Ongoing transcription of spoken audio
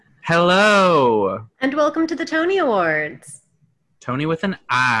Hello, And welcome to the Tony Awards, Tony with an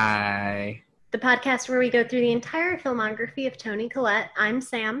I. the podcast where we go through the entire filmography of Toni Collette. I'm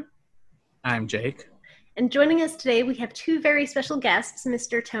Sam. I'm Jake. And joining us today, we have two very special guests,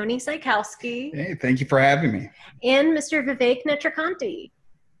 Mr. Tony Sykowski Hey, thank you for having me. and Mr. Vivek Netrakanti.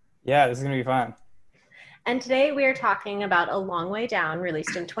 Yeah, this is going to be fun. And today we are talking about A Long Way Down,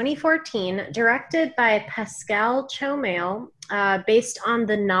 released in 2014, directed by Pascal Chomeil, based on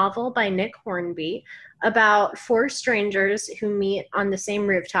the novel by Nick Hornby, about four strangers who meet on the same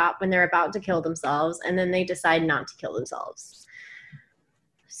rooftop when they're about to kill themselves, and then they decide not to kill themselves.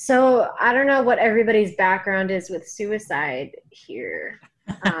 So I don't know what everybody's background is with suicide here,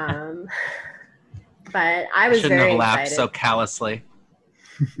 but I was Shouldn't very have laughed excited. so callously.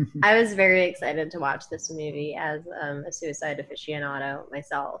 I was very excited to watch this movie as a suicide aficionado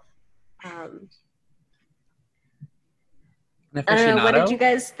myself. An I don't know, what did aficionado? you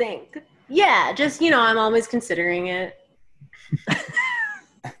guys think? Yeah, just, I'm always considering it.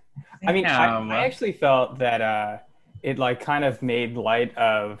 I mean, Damn. I actually felt that it kind of made light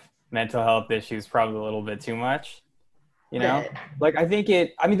of mental health issues probably a little bit too much. You know, I think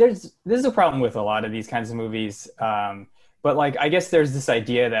this is a problem with a lot of these kinds of movies. But I guess there's this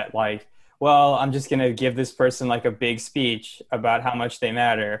idea that well, I'm just going to give this person a big speech about how much they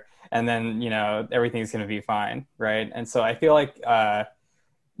matter. And then, everything's going to be fine. Right. And so I feel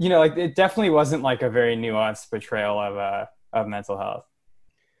it definitely wasn't a very nuanced portrayal of mental health.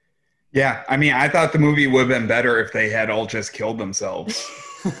 Yeah, I mean, I thought the movie would have been better if they had all just killed themselves.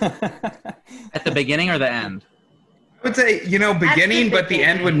 At the beginning or the end? I would say, beginning, but the beginning.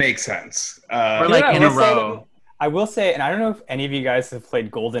 end would make sense. Or Yeah, in a we'll say row? I will say, and I don't know if any of you guys have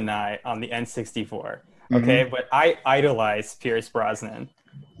played GoldenEye on the N64, okay? But I idolized Pierce Brosnan,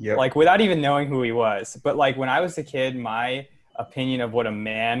 Yep. without even knowing who he was. But when I was a kid, my opinion of what a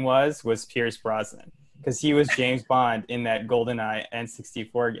man was Pierce Brosnan, because he was James Bond in that GoldenEye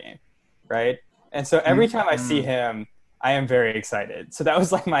N64 game, right? And so every time I see him, I am very excited. So that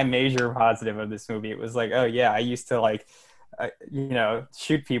was my major positive of this movie. It was oh yeah, I used to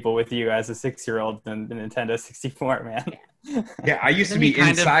shoot people with you as a 6-year-old in the Nintendo 64, man. Yeah, I used to Isn't he be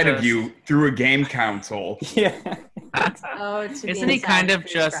kind of inside of just- you through a game console. Yeah. Oh, to Isn't be he kind inside of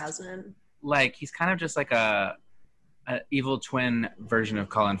Pierce just- Brosnan. He's kind of just like a evil twin version of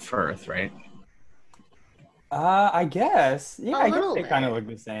Colin Firth, right? I guess. Yeah, A I guess little they bit. kind of look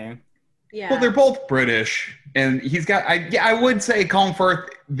the same. Yeah. Well, they're both British, and he's got. I would say Colin Firth.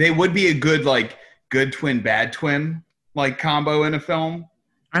 They would be a good good twin, bad twin combo in a film.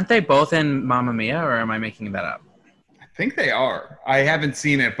 Aren't they both in Mamma Mia, or am I making that up? I think they are. I haven't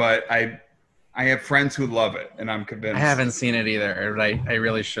seen it, but I have friends who love it, and I'm convinced. I haven't seen it either, but I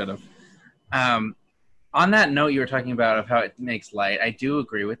really should have. On that note, you were talking about of how it makes light. I do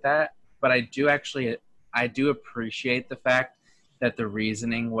agree with that, but I do appreciate the fact that the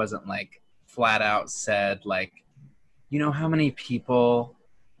reasoning wasn't flat out said how many people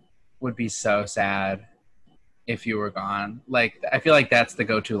would be so sad if you were gone. I feel like that's the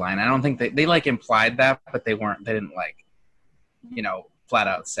go-to line. I don't think they implied that, but they didn't flat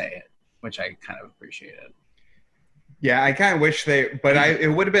out say it, which I kind of appreciated. Yeah, I kind of wish it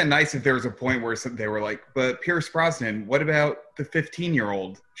would have been nice if there was a point where they were but Pierce Brosnan, what about the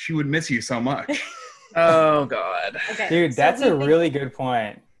 15-year-old? She would miss you so much. Oh God. Okay, Dude, so that's we a think- really good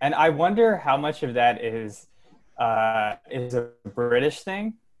point. And I wonder how much of that is a British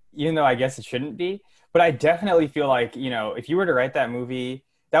thing, even though I guess it shouldn't be. But I definitely feel if you were to write that movie,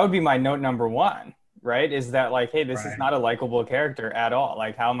 that would be my note number one, right? Is that hey, this is Right. not a likable character at all.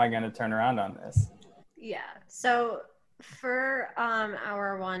 How am I going to turn around on this? Yeah. So for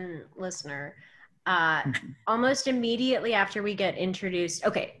our one listener, almost immediately after we get introduced,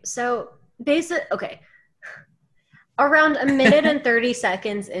 around a minute and 30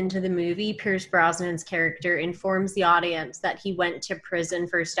 seconds into the movie, Pierce Brosnan's character informs the audience that he went to prison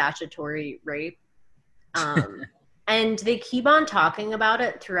for statutory rape. And they keep on talking about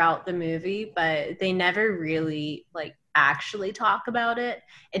it throughout the movie, but they never really actually talk about it.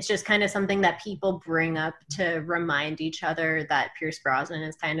 It's just kind of something that people bring up to remind each other that Pierce Brosnan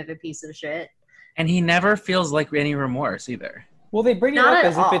is kind of a piece of shit. And he never feels any remorse either. Well, they bring it Not up at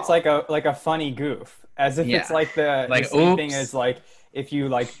as if it's all. a funny goof, as if it's Yeah. the same thing oops. as if you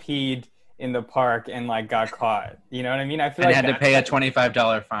peed in the park and got caught. You know what I mean? I feel And had to that's pay a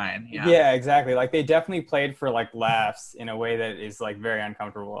 $25 fine. Yeah. Yeah, exactly. They definitely played for laughs in a way that is very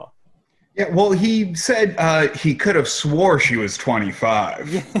uncomfortable. Yeah, well, he said he could have swore she was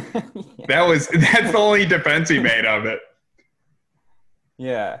 25. That's the only defense he made of it.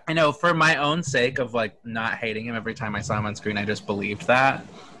 Yeah. I know, for my own sake of not hating him every time I saw him on screen, I just believed that.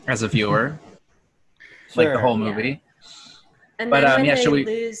 as a viewer, Sure. like the whole Yeah. movie. And But, then when yeah, they should we-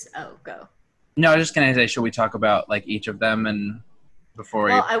 lose, oh, go. No, I was just gonna say, should we talk about like each of them and before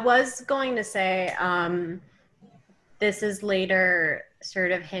we? Well, I was going to say, this is later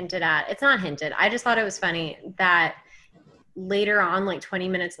sort of hinted at. It's not hinted. I just thought it was funny that later on, like 20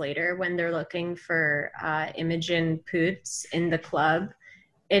 minutes later, when they're looking for Imogen Poots in the club,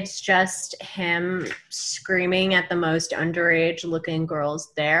 it's just him screaming at the most underage looking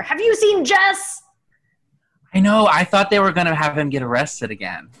girls there. Have you seen Jess? I know. I thought they were gonna have him get arrested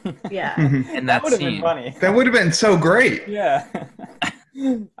again Yeah. in that would have been scene. funny. That would have been so great. Yeah.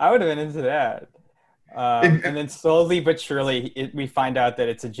 I would have been into that. And then slowly but surely, we find out that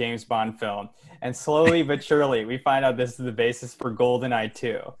it's a James Bond film. And slowly but surely, we find out this is the basis for GoldenEye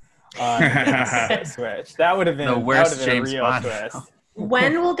 2 on the Switch. That would have been, The worst that would have been James a real Bond twist. film.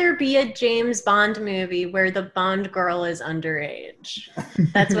 When will there be a James Bond movie where the Bond girl is underage?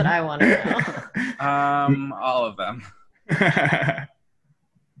 That's what I want to know. All of them.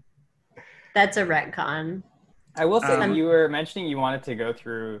 That's a retcon. I will say, Um, you were mentioning you wanted to go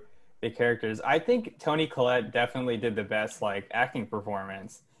through the characters. I think Toni Collette definitely did the best like acting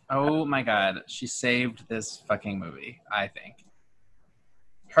performance. Oh my god, she saved this fucking movie. I think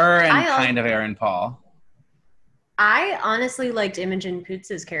her and kind of Aaron Paul. I honestly liked Imogen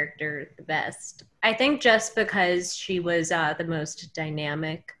Poots' character the best. I think just because she was the most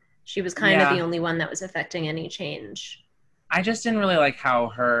dynamic. She was kind of Yeah. the only one that was affecting any change. I just didn't really like how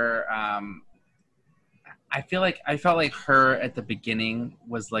her. I felt like her at the beginning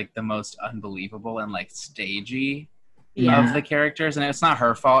was like the most unbelievable and like stagey of the characters, and it's not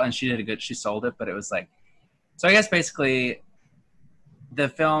her fault. And she did a good. She sold it, but it was like. So I guess basically, the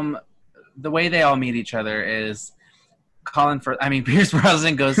film, the way they all meet each other is Pierce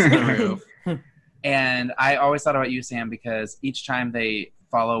Brosnan goes to the roof. And I always thought about you, Sam, because each time they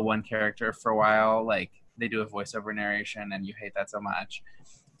follow one character for a while, like they do a voiceover narration, and you hate that so much.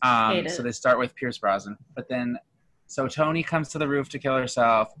 Hate it. So they start with Pierce Brosnan, but then, so Toni comes to the roof to kill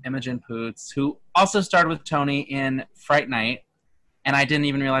herself. Imogen Poots, who also starred with Toni in Fright Night, and I didn't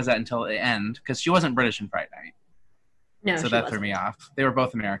even realize that until the end because she wasn't British in Fright Night, No, so she that wasn't. threw me off. They were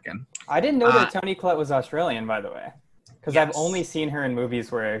both American. I didn't know that Toni Collette was Australian, by the way, because I've Yes. only seen her in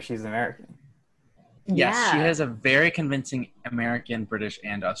movies where she's American. Yes, Yeah. she has a very convincing American, British,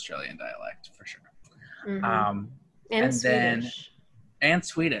 and Australian dialect for sure. Mhm. And and then- Swedish. And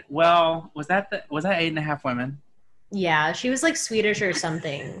Sweden. Well, was that 8.5 Women? Yeah, she was like Swedish or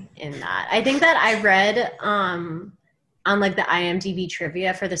something in that. I think that I read on like the IMDb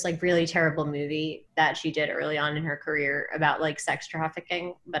trivia for this like really terrible movie that she did early on in her career about like sex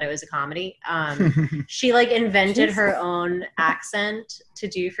trafficking, but it was a comedy. She like invented her own accent to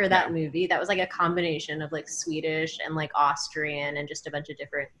do for that movie. That was like a combination of like Swedish and like Austrian and just a bunch of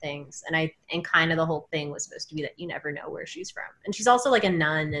different things. And kind of the whole thing was supposed to be that you never know where she's from. And she's also like a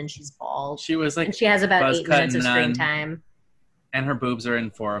nun and she's bald. She was like, And she has about 8 buzz-cut minutes of screen nun. time. and her boobs are in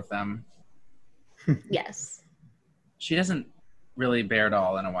 4 of them. Yes. She doesn't really bear it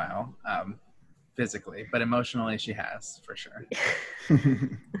all in a while, physically, but emotionally she has, for sure.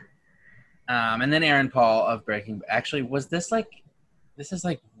 And then Aaron Paul of Breaking Bad. Actually, this is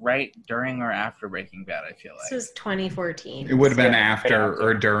like right during or after Breaking Bad, I feel like. This was 2014. It would have been Yeah, after right after.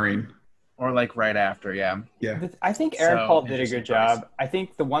 or during. Or like right after, yeah. Yeah. I think Aaron So, Paul did a interesting good job. choice. I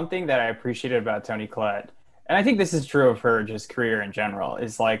think the one thing that I appreciated about Toni Collette, and I think this is true of her just career in general,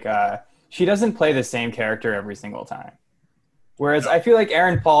 is like she doesn't play the same character every single time. Whereas I feel like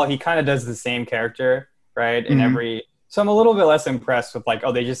Aaron Paul, he kind of does the same character, right? In Mhm. every, so I'm a little bit less impressed with like,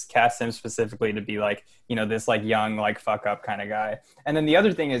 oh, they just cast him specifically to be like, you know, this like young, like fuck up kind of guy. And then the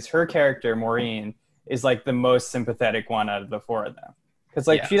other thing is her character, Maureen, is like the most sympathetic one out of the 4 of them. Because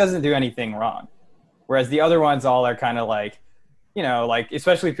like she Yes. doesn't do anything wrong. Whereas the other ones all are kind of like, you know, like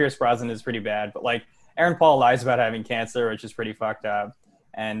especially Pierce Brosnan is pretty bad, but like Aaron Paul lies about having cancer, which is pretty fucked up.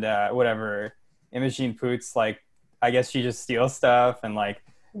 And whatever, Imogen Poots, like, I guess she just steals stuff and like,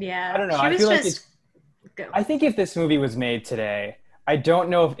 Yeah. I don't know. She I was feel like just go. I think if this movie was made today, I don't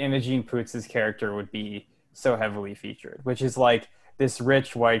know if Imogen Poots' character would be so heavily featured, which is like this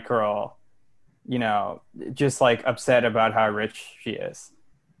rich white girl, you know, just like upset about how rich she is.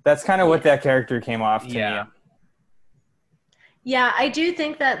 That's kind of what that character came off to Yeah. me. Yeah, I do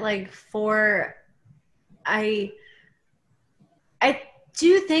think that like I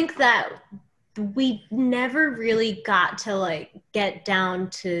do think that we never really got to like get down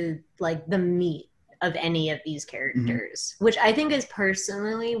to like the meat of any of these characters, which I think is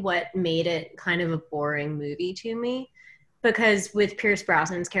personally what made it kind of a boring movie to me. because with Pierce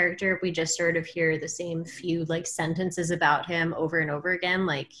Brosnan's character, we just sort of hear the same few like sentences about him over and over again.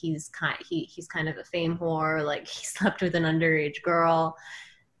 Like he's kind of a fame whore. Like he slept with an underage girl.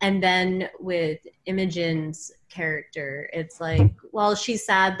 And then with Imogen's character, it's like, well, she's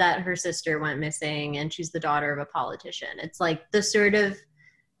sad that her sister went missing and she's the daughter of a politician. It's like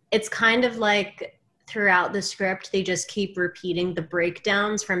it's kind of like throughout the script, they just keep repeating the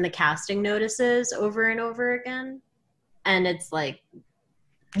breakdowns from the casting notices over and over again. And it's like,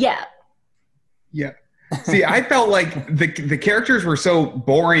 yeah. Yeah. See, I felt like the characters were so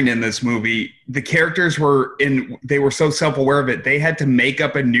boring in this movie. The characters they were so self-aware of it. They had to make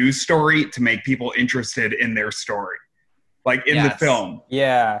up a news story to make people interested in their story. Like in the film.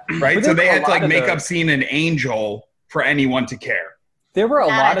 Yeah. Right? So they had to like make up seeing an angel for anyone to care. There were a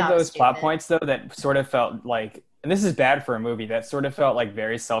lot of those plot points though that sort of felt like, and this is bad for a movie, that sort of felt like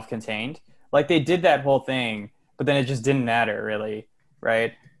very self-contained. Like they did that whole thing, but then it just didn't matter really,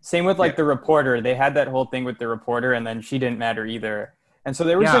 right? Same with like the reporter. They had that whole thing with the reporter and then she didn't matter either. And so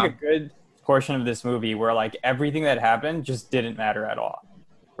there was like a good portion of this movie where like everything that happened just didn't matter at all,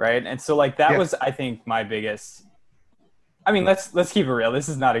 right? And so like that was, I think, my biggest... I mean, let's keep it real. This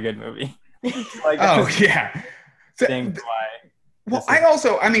is not a good movie. Like, Thing why... Well,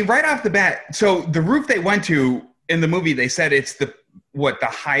 I mean, right off the bat, so the roof they went to in the movie, they said it's the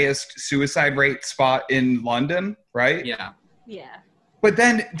highest suicide rate spot in London, right? Yeah. Yeah. But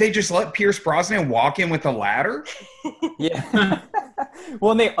then they just let Pierce Brosnan walk in with a ladder? Yeah.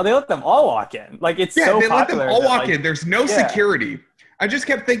 Well, they let them all walk in. Like, it's so popular. Yeah, they let them all walk in. There's no security. I just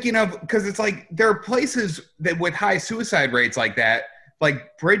kept thinking of, because it's like, there are places that with high suicide rates like that,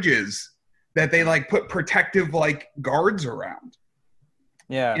 like bridges, that they like put protective like guards around.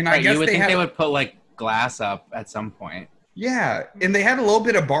 Yeah. And I guess they would put like glass up at some point. Yeah. And they had a little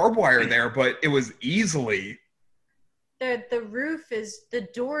bit of barbed wire there, but it was easily... The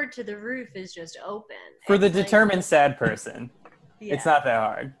door to the roof is just open. For the determined sad person. It's not that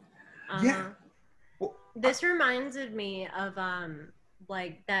hard. Yeah. Well, this reminded me of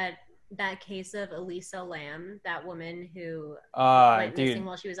like that case of Elisa Lam, that woman who went missing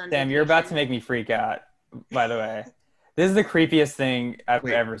while she was on vacation. Damn, you're about to make me freak out, by the way. This is the creepiest thing I've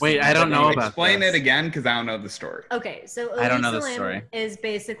ever seen. Wait, I don't know about Explain it again, because I don't know the story. Okay, so I don't know Elisa the story. Lam is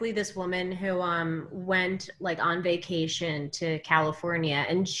basically this woman who went like on vacation to California,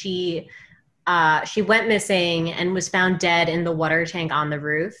 and she went missing and was found dead in the water tank on the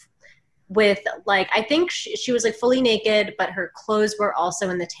roof. With like, I think she was like fully naked, but her clothes were also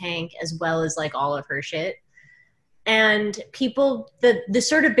in the tank as well as like all of her shit. And people, the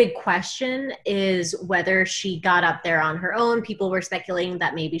sort of big question is whether she got up there on her own. People were speculating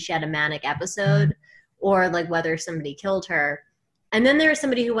that maybe she had a manic episode, or like whether somebody killed her. And then there was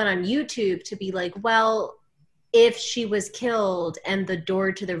somebody who went on YouTube to be like, well, if she was killed and the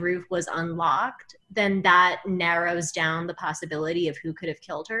door to the roof was unlocked, then that narrows down the possibility of who could have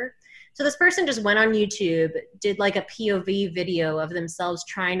killed her. So this person just went on YouTube, did like a POV video of themselves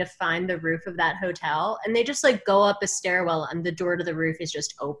trying to find the roof of that hotel. And they just like go up a stairwell and the door to the roof is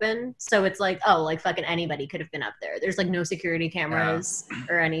just open. So it's like, oh, like fucking anybody could have been up there. There's like no security cameras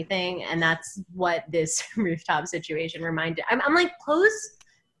or anything. And that's what this rooftop situation reminded. I'm like,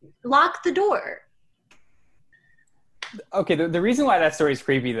 lock the door. Okay, the reason why that story is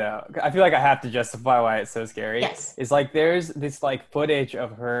creepy, though, I feel like I have to justify why it's so scary. Yes. Is like there's this like footage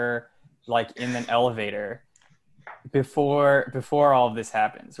of her like in an elevator before all of this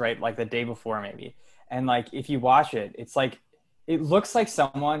happens, right? Like the day before maybe. And like if you watch it, it's like it looks like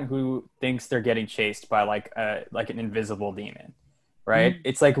someone who thinks they're getting chased by like an invisible demon, right? Mm-hmm.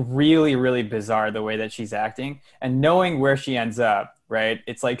 It's like really, really bizarre the way that she's acting, and knowing where she ends up, right?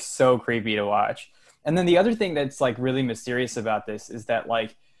 It's like so creepy to watch. And then the other thing that's like really mysterious about this is that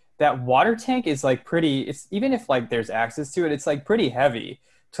like that water tank is like pretty, it's even if like there's access to it, it's like pretty heavy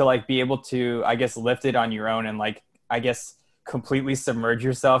to like be able to, I guess, lift it on your own and like, I guess, completely submerge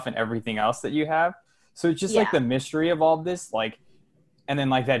yourself in everything else that you have. So it's just like the mystery of all of this, like, and then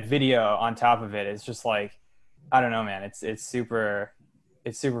like that video on top of it is just like, I don't know, man, it's super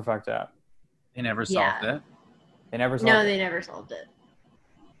fucked up. They never solved it. They never solved it. No, they never solved it.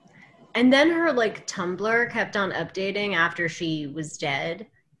 And then her like Tumblr kept on updating after she was dead.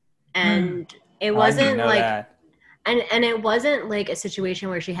 And it wasn't like that. And it wasn't like a situation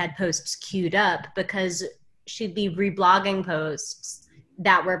where she had posts queued up, because she'd be reblogging posts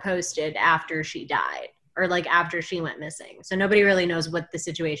that were posted after she died or like after she went missing. So nobody really knows what the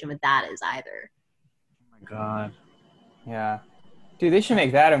situation with that is either. Oh my God. Yeah. Dude, they should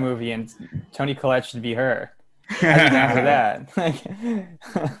make that a movie and Toni Collette should be her. After that.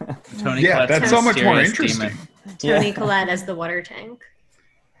 Toni Collette's that's so much more interesting. Demon. Toni Collette as the water tank.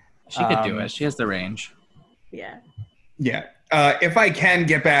 She could do it. She has the range. Yeah. Yeah. If I can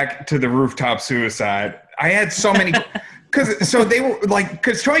get back to the rooftop suicide, I had so many. Because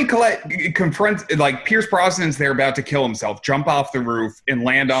Toni Collette confronts, like, Pierce Brosnan's there about to kill himself, jump off the roof and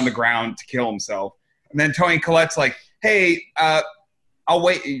land on the ground to kill himself. And then Toni Collette's like, hey, I'll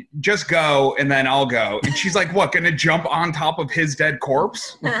wait, just go, and then I'll go. And she's like, what, gonna jump on top of his dead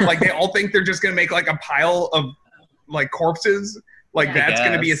corpse? Like, they all think they're just gonna make, like, a pile of, like, corpses? Like, that's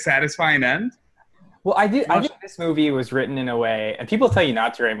gonna be a satisfying end? Well, I think this movie was written in a way, and people tell you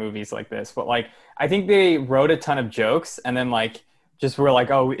not to write movies like this, but, like, I think they wrote a ton of jokes and then, like, just were like,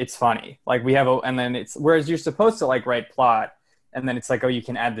 oh, it's funny. Like, and then it's, whereas you're supposed to, like, write plot, and then it's like, oh, you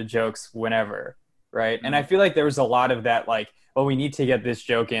can add the jokes whenever, right? Mm-hmm. And I feel like there was a lot of that, like, oh, we need to get this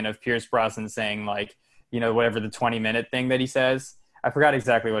joke in of Pierce Brosnan saying, like, you know, whatever the 20-minute thing that he says. I forgot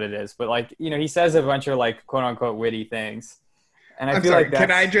exactly what it is, but, like, you know, he says a bunch of, like, quote-unquote witty things. And I feel like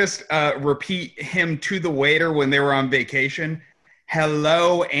can I just repeat him to the waiter when they were on vacation?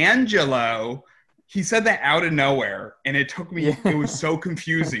 Hello, Angelo. He said that out of nowhere, and it took me, it was so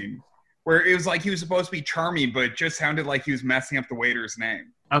confusing. Where it was like he was supposed to be charming, but it just sounded like he was messing up the waiter's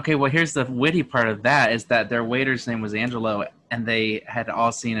name. Okay, well, here's the witty part of that, is that their waiter's name was Angelo, and they had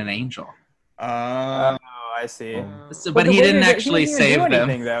all seen an angel. I see. But he didn't actually save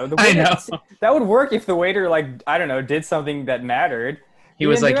them. Though. I know. That would work if the waiter, like, I don't know, did something that mattered. He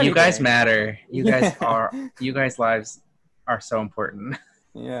was like, you guys matter. You guys' lives are so important.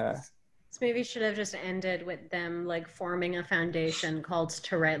 Yeah. This movie should have just ended with them, like, forming a foundation called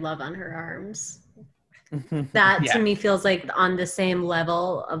To Write Love on Her Arms. That, to me, feels like on the same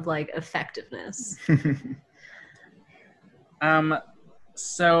level of, like, effectiveness.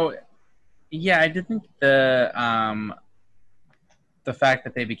 So... yeah, I did think the fact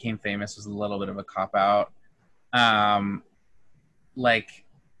that they became famous was a little bit of a cop-out. Like,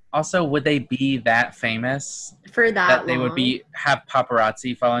 also, would they be that for famous that they would have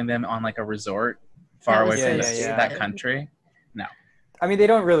paparazzi following them on, like, a resort far away from that country? No. I mean, they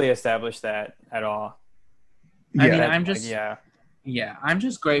don't really establish that at all. I mean, I'm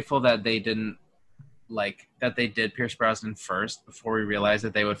just grateful that they didn't, like, that they did Pierce Brosnan first before we realized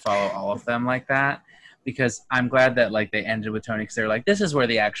that they would follow all of them like that, because I'm glad that, like, they ended with Toni, because they were like, this is where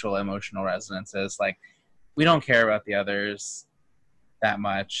the actual emotional resonance is. Like, we don't care about the others that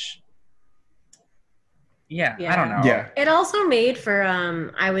much. Yeah, I don't know. Yeah. It also made for,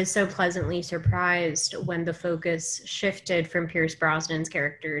 I was so pleasantly surprised when the focus shifted from Pierce Brosnan's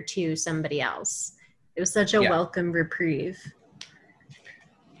character to somebody else. It was such a welcome reprieve.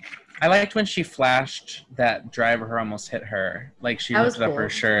 I liked when she flashed that driver who almost hit her. Like, she lifted up her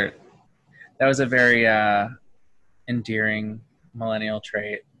shirt. That was a very endearing millennial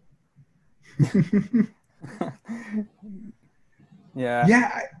trait. Yeah.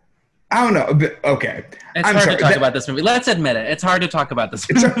 Yeah. I don't know. But, okay. It's hard to talk about this movie. Let's admit it. It's hard to talk about this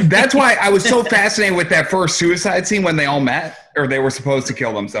movie. That's why I was so fascinated with that first suicide scene when they all met, or they were supposed to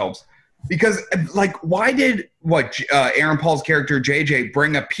kill themselves. Because, like, why did Aaron Paul's character JJ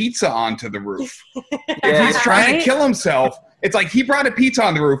bring a pizza onto the roof? If he's trying to kill himself, it's like he brought a pizza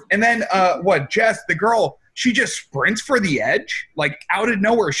on the roof, and then Jess, the girl, she just sprints for the edge, like, out of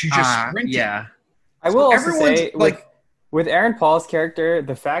nowhere. She's just sprinting. Yeah, I will also say, like, with Aaron Paul's character,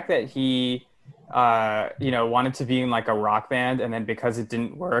 the fact that he, wanted to be in, like, a rock band, and then because it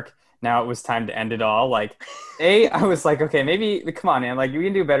didn't work, now it was time to end it all. Like, A, I was like, okay, maybe, come on, man, like, we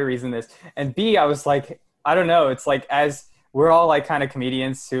can do a better reason than this. And B, I was like, I don't know. It's like, as we're all, like, kind of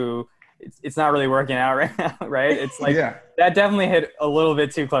comedians who it's not really working out right now, right? It's like, that definitely hit a little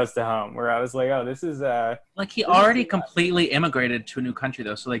bit too close to home, where I was like, oh, this is like, he already completely immigrated to a new country,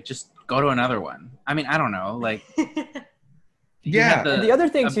 though, so, like, just go to another one. I mean, I don't know, like. Yeah. And the other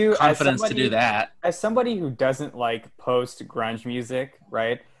thing too, confidence to do that. As somebody who doesn't like post grunge music,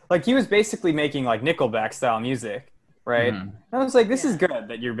 right? Like, he was basically making, like, Nickelback style music, right? Mm-hmm. I was like, this is good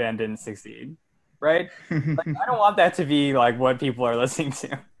that your band didn't succeed, right? Like, I don't want that to be, like, what people are listening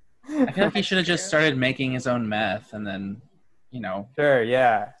to. I feel like he should have just started making his own meth and then, Sure,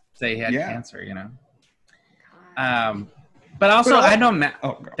 yeah. Say he had cancer, But also, I don't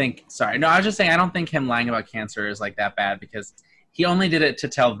think. Sorry, no, I was just saying I don't think him lying about cancer is, like, that bad, because he only did it to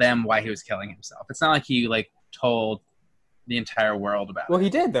tell them why he was killing himself. It's not like he, like, told the entire world about it. Well, he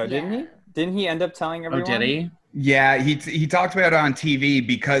did, though, didn't he? Didn't he end up telling everyone? Oh, did he? Yeah, he talked about it on TV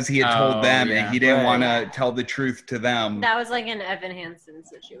because he had told them and he didn't want to tell the truth to them. That was like an Evan Hansen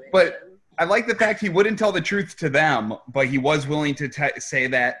situation. But I like the fact he wouldn't tell the truth to them, but he was willing to say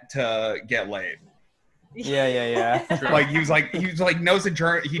that to get laid. Yeah. Like he was like knows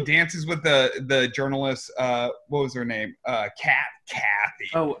he dances with the journalist. What was her name? Kathy.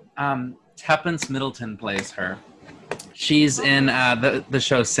 Oh, Tuppence Middleton plays her. She's in the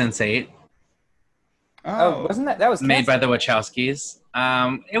show Sense8. Oh, wasn't that was made by canceled? the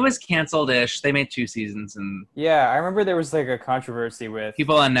Wachowskis? It was canceled-ish. They made 2 seasons, and Yeah, I remember there was like a controversy with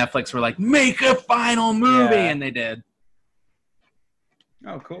people on Netflix were like, "Make a final movie," Yeah. and they did.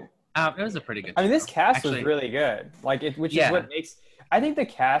 Oh, cool. It was a pretty good. I mean, this show. cast Actually, was really good. Like, which is what makes. I think the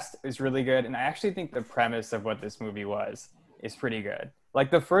cast is really good, and I actually think the premise of what this movie is pretty good. Like,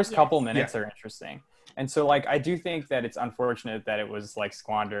 the first couple minutes are interesting, and so like I do think that it's unfortunate that it was like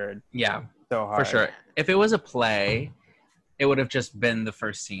squandered. Yeah, so hard. for sure. If it was a play, it would have just been the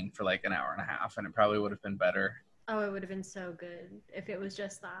first scene for like an hour and a half, and it probably would have been better. Oh, it would have been so good if it was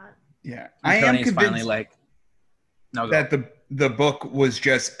just that. Yeah, And I am Tony's convinced finally like, no, go. that the book was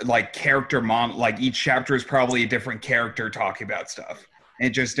just like character like each chapter is probably a different character talking about stuff. It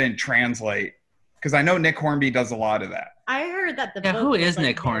just didn't translate because I know Nick Hornby does a lot of that. I heard that the Yeah, book who was, is like,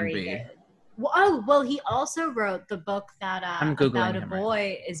 Nick very Hornby? good. Well, he also wrote the book that I'm Googling About a him right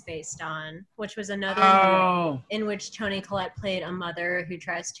Boy is based on, which was another Oh, movie in which Toni Collette played a mother who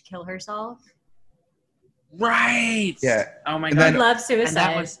tries to kill herself. right. Yeah. Oh my And god. then- I love And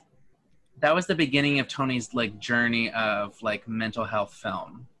suicide. that was the beginning of Tony's like journey of like mental health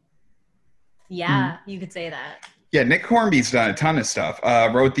film. Yeah, you could say that. Yeah, Nick Hornby's done a ton of stuff.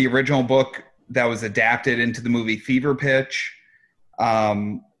 Wrote the original book that was adapted into the movie Fever Pitch.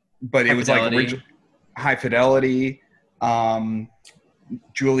 But it was like Fidelity. High Fidelity.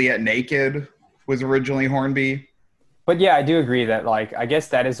 Juliet Naked was originally Hornby. But yeah, I do agree that like I guess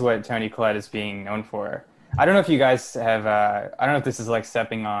that is what Toni Collette is being known for. I don't know if you guys have. I don't know if this is like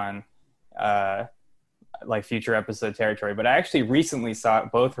stepping on like future episode territory, but I actually recently saw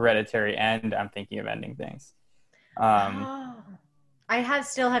both Hereditary and I'm Thinking of Ending Things. I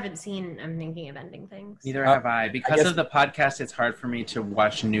still haven't seen I'm Thinking of Ending Things. Neither have I. Because guess- of the podcast, it's hard for me to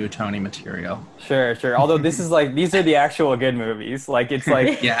watch new Tony material. Sure. Although this is like these are the actual good movies. Like it's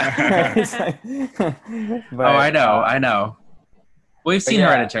like Yeah. it's like, but, I know. We've seen yeah.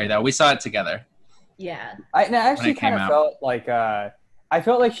 Hereditary though. We saw it together. Yeah. I actually it came kind of out. felt like I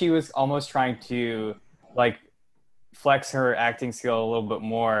felt like she was almost trying to like flex her acting skill a little bit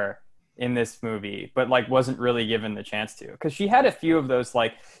more in this movie, but like wasn't really given the chance to, because she had a few of those,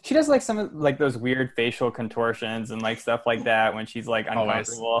 like she does like some of like those weird facial contortions and like stuff like that when she's like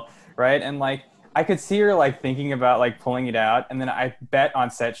uncomfortable, right? And like I could see her like thinking about like pulling it out, and then I bet on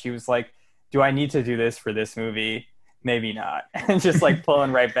set she was like, do I need to do this for this movie? Maybe not. And just like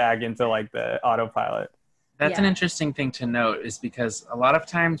pulling right back into like the autopilot. That's an Yeah. interesting thing to note, is because a lot of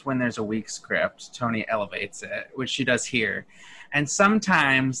times when there's a weak script, Tony elevates it, which she does here. And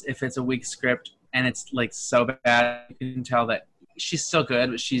sometimes if it's a weak script and it's like so bad, you can tell that she's still good,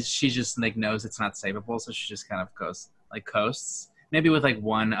 but she just like knows it's not savable, so she just kind of coasts. Maybe with like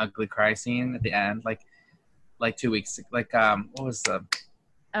one ugly cry scene at the end, like 2 weeks, like what was the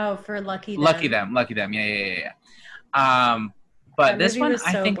Oh, for Lucky Them. Lucky Them, yeah. But That this movie one, was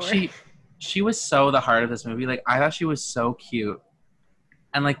I so think boring. she was so the heart of this movie. Like I thought she was so cute.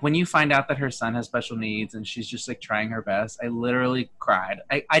 And like when you find out that her son has special needs and she's just like trying her best, I literally cried.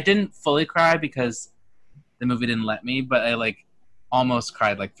 I didn't fully cry because the movie didn't let me, but I like almost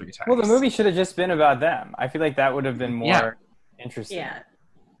cried like 3 times. Well, the movie should have just been about them. I feel like that would have been more Yeah. interesting. Yeah.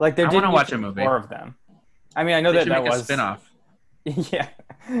 Like there I didn't wanna need watch to a be movie. more of them. I mean, I know They that should that make was a spin-off. Yeah.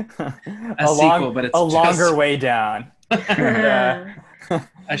 A sequel, but it's a longer just- way down. Yeah.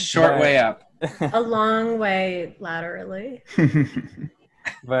 A short But- way up. A long way laterally.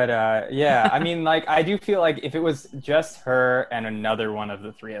 But yeah, I mean, like I do feel like if it was just her and another one of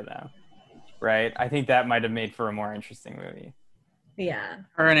the 3 of them, right? I think that might have made for a more interesting movie. Yeah.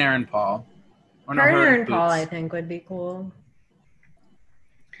 Her and Aaron Paul. Or no, Her and and Paul, Boots. I think, would be cool.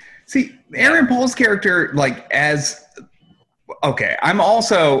 See, Aaron Paul's character,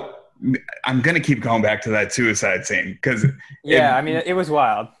 I'm going to keep going back to that suicide scene because Yeah, I mean, it was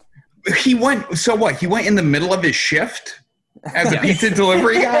wild. he went in the middle of his shift as a Yeah. pizza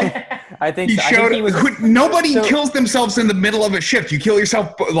delivery guy. I think He so. I think showed he was. nobody so- kills themselves in the middle of a shift. You kill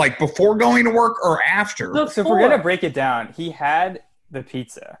yourself like before going to work or after. So if we're gonna break it down, he had the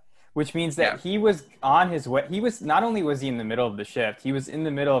pizza, which means that Yeah. he was on his way. He was not only was he in the middle of the shift, he was in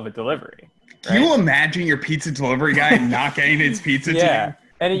the middle of a delivery. Can you imagine your pizza delivery guy not getting his pizza to Yeah, you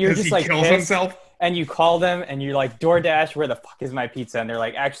and you're because just he like kills pissed. himself? and you call them and you're like, DoorDash, where the fuck is my pizza? And they're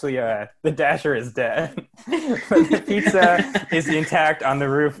like, actually, the Dasher is dead. But the pizza is intact on the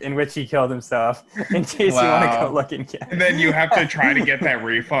roof in which he killed himself, in case you want to go look again. And then you have to try to get that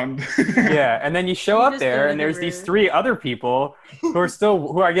refund. Yeah, and then you show up there and there's these 3 other people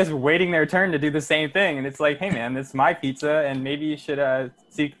who I guess are waiting their turn to do the same thing. And it's like, hey man, it's my pizza and maybe you should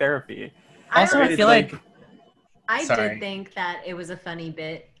seek therapy. Also, I feel like I did think that it was a funny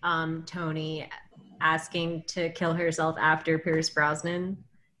bit, Tony asking to kill herself after Pierce Brosnan.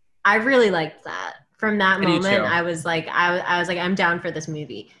 I really liked that. From that moment, I was like, I'm down for this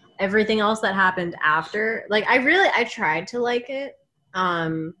movie. Everything else that happened after, like, I tried to like it,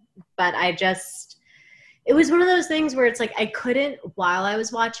 but it was one of those things where it's like while I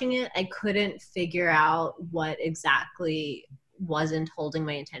was watching it, I couldn't figure out what exactly wasn't holding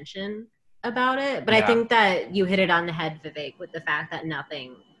my attention about it. But I think that you hit it on the head, Vivek, with the fact that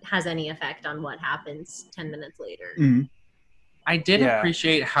nothing has any effect on what happens 10 minutes later. Mm-hmm. I did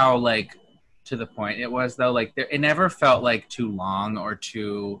appreciate how, like, to the point it was, though. Like, it never felt like too long or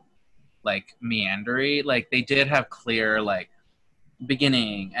too, like, meandery. Like, they did have clear, like,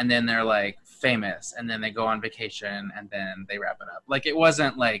 beginning, and then they're, like, famous, and then they go on vacation, and then they wrap it up. Like, it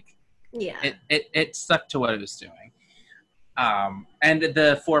wasn't like it stuck to what it was doing. And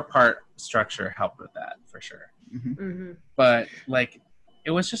the 4-part structure helped with that for sure. Mm-hmm. Mm-hmm. But, like, it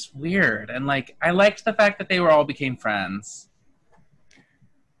was just weird. And, like, I liked the fact that they all became friends.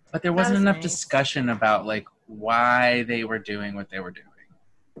 But there wasn't enough discussion about, like, why they were doing what they were doing.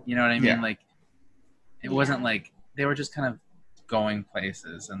 You know what I mean? Yeah. Like, it wasn't like they were just kind of going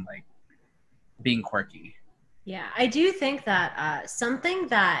places and, like, being quirky. Yeah, I do think that something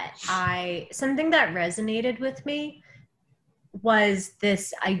that resonated with me was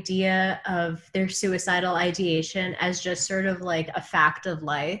this idea of their suicidal ideation as just sort of like a fact of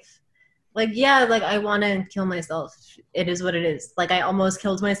life. Like, yeah, like, I want to kill myself. It is what it is. Like, I almost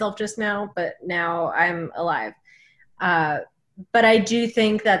killed myself just now, but now I'm alive. But I do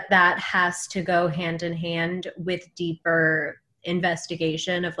think that has to go hand in hand with deeper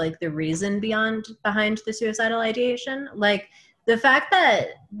investigation of, like, the reason behind the suicidal ideation. Like, the fact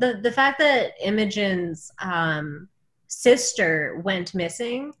that Imogen's sister went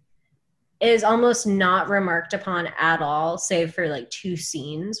missing is almost not remarked upon at all, save for, like, 2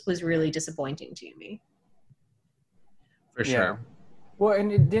 scenes, was really disappointing to me. For sure. Well,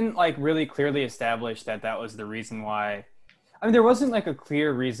 and it didn't, like, really clearly establish that was the reason why. I mean, there wasn't, like, a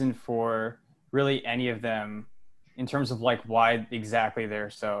clear reason for really any of them in terms of, like, why exactly they're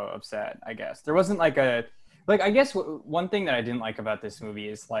so upset, I guess. There wasn't, like, I guess one thing that I didn't like about this movie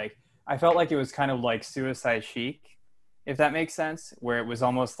is, like, I felt like it was kind of like Suicide Chic, if that makes sense, where it was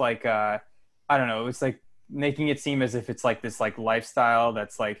almost like, I don't know, it was like making it seem as if it's like this, like, lifestyle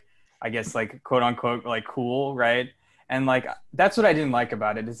that's, like, I guess, like, quote unquote, like, cool, right? And, like, that's what I didn't like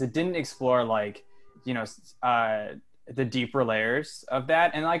about it, is it didn't explore, like, you know, the deeper layers of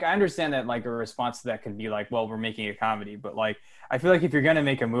that. And, like, I understand that, like, a response to that could be like, well, we're making a comedy, but, like, I feel like if you're going to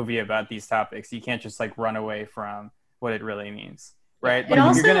make a movie about these topics, you can't just, like, run away from what it really means, right? Like,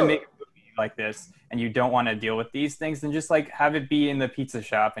 if you're going to make a movie like this and you don't want to deal with these things, then just, like, have it be in the pizza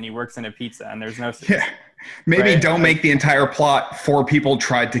shop and he works in a pizza and there's no maybe don't make the entire plot 4 people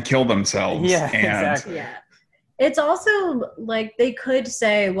tried to kill themselves. Exactly. Yeah. It's also, like, they could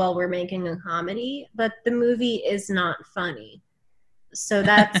say, well, we're making a comedy, but the movie is not funny. So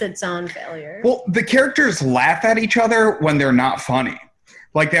that's its own failure. Well, the characters laugh at each other when they're not funny.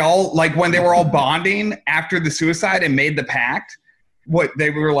 Like, they all, like, when they were all bonding after the suicide and made the pact, what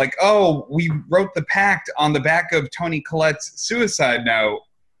they were like, oh, we wrote the pact on the back of Toni Collette's suicide note,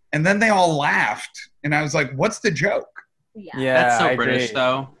 and then they all laughed, and I was like, what's the joke? Yeah, That's so I British, agree.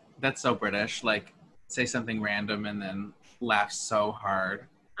 though. That's so British. Like, say something random and then laugh so hard.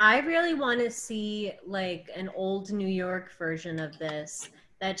 I really want to see, like, an old New York version of this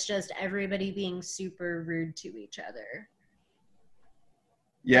that's just everybody being super rude to each other.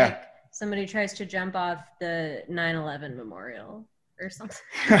 Yeah. Like, somebody tries to jump off the 9/11 memorial or something.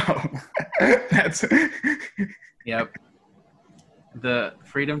 That's Yep. The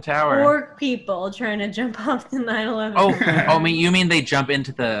Freedom Tower. Or people trying to jump off the 9/11 Oh, memorial. you mean they jump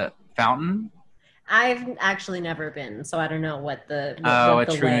into the fountain? I've actually never been, so I don't know what the Oh, what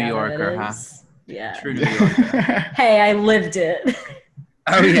a the true New layout of it Yorker, huh? is. Yeah. True New Yorker. Hey, I lived it.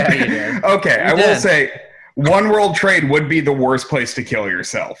 Oh, yeah, you did. Okay, I You will did. say, One World Trade would be the worst place to kill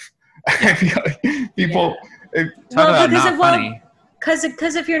yourself. I feel like people. Talk about not funny.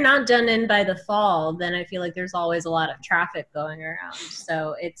 Because if you're not done in by the fall, then I feel like there's always a lot of traffic going around.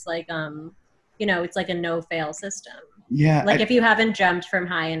 So it's like it's like a no-fail system. Yeah. Like if you haven't jumped from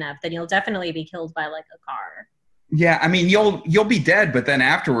high enough, then you'll definitely be killed by like a car. Yeah, I mean, you'll be dead, but then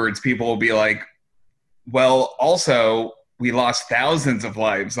afterwards, people will be like, "Well, also, we lost thousands of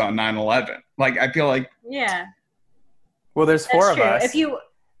lives on 9/11." Like, I feel like, Yeah, Well, there's that's four of true. us.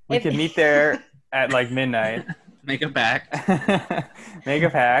 We could meet there at like midnight, Make a pact. make a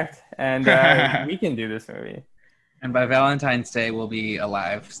pact, and we can do this movie. And by Valentine's Day, we'll be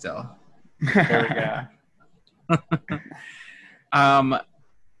alive still. There we go.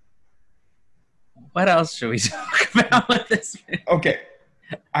 What else should we talk about with this movie? okay,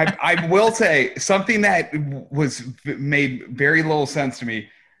 I will say something that made very little sense to me.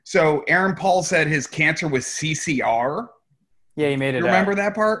 So, Aaron Paul said his cancer was CCR. Yeah, he made it. You remember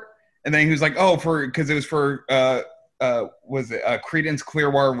that part? And then he was like, "Oh, because it was for was it Creedence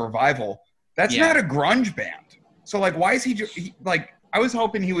Clearwater Revival?" That's not a grunge band. So like, why is he like? I was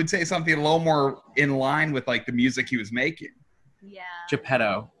hoping he would say something a little more in line with like the music he was making. Yeah.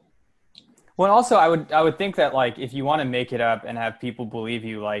 Geppetto. Well, also, I would think that like if you want to make it up and have people believe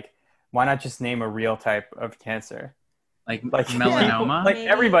you, like why not just name a real type of cancer? Like melanoma. Like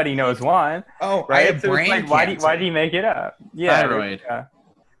everybody knows one. Oh, right. I have brain like, cancer. why do you make it up? Yeah, Thyroid.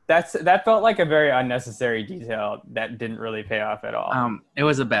 That felt like a very unnecessary detail that didn't really pay off at all. It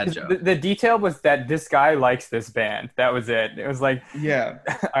was a bad joke. The detail was that this guy likes this band. That was it. It was like, yeah,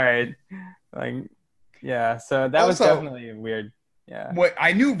 all right, like, yeah. So that was definitely weird. Yeah. What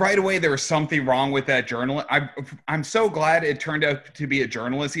I knew right away there was something wrong with that journalist. I'm so glad it turned out to be a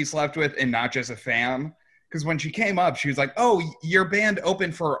journalist he slept with and not just a fan. Because when she came up, she was like, "Oh, your band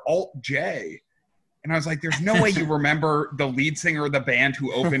opened for Alt J." And I was like, there's no way you remember the lead singer of the band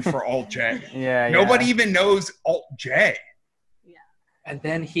who opened for Alt J. Yeah. Nobody even knows Alt J. Yeah. And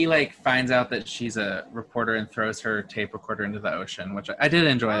then he like finds out that she's a reporter and throws her tape recorder into the ocean, which I did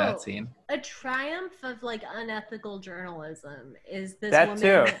enjoy that scene. A triumph of like unethical journalism is this That woman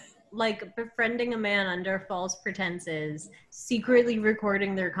too. like befriending a man under false pretenses, secretly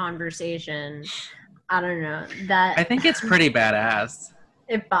recording their conversation. I don't know. That I think it's pretty badass.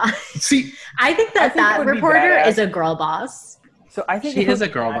 See, I think that reporter is a girl boss. So I think she it would is a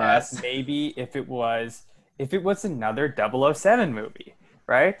be girl badass boss. Maybe if it was another 007 movie,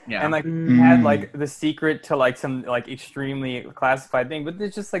 right? Yeah. And like had like the secret to like some like extremely classified thing, but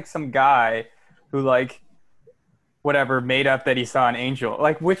there's just like some guy who like whatever made up that he saw an angel.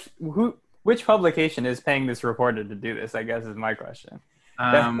 Like which publication is paying this reporter to do this? I guess is my question.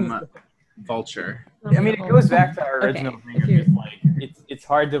 Vulture. I mean, it goes back to our original Okay, thing of just like it's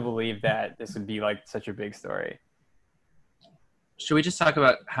hard to believe that this would be like such a big story. Should we just talk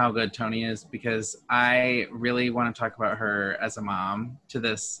about how good Tony is? Because I really want to talk about her as a mom to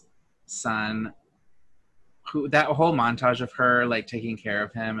this son. Who that whole montage of her like taking care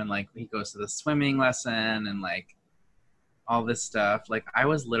of him and like he goes to the swimming lesson and like all this stuff. Like I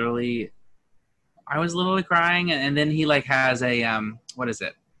was literally crying, and then he like has a what is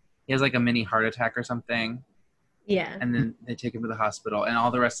it? He has like a mini heart attack or something. Yeah. And then they take him to the hospital, and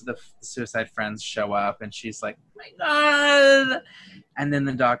all the rest of the suicide friends show up, and she's like, "Oh my God!" And then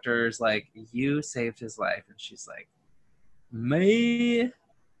the doctor's like, "You saved his life," and she's like, "Me."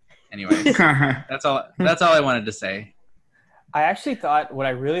 Anyway, that's all I wanted to say. I actually thought what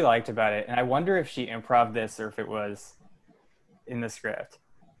I really liked about it, and I wonder if she improv this or if it was in the script,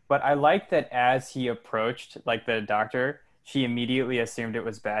 but I liked that as he approached like the doctor, she immediately assumed it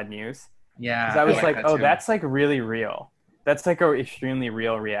was bad news. Yeah. 'Cause I was like, oh, too. that's like really real. That's like an extremely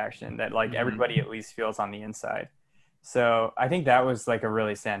real reaction that like everybody at least feels on the inside. So I think that was like a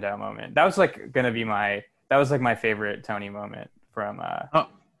really standout moment. That was like going to be my favorite Tony moment from,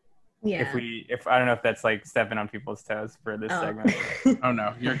 Yeah. if I don't know if that's like stepping on people's toes for this segment. Oh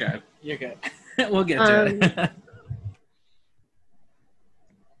no, you're good. You're good. We'll get to it.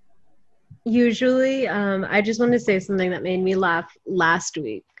 Usually, I just want to say something that made me laugh last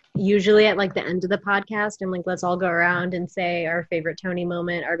week. Usually at like the end of the podcast, I'm like, let's all go around and say our favorite Tony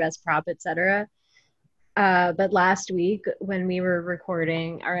moment, our best prop, etc. But last week when we were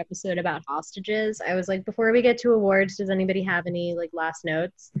recording our episode about hostages, I was like, before we get to awards, does anybody have any like last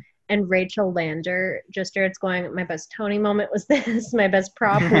notes? And Rachel Lander just starts going, my best Tony moment was this, my best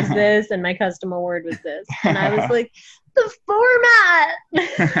prop was this, and my custom award was this. And I was like, the format!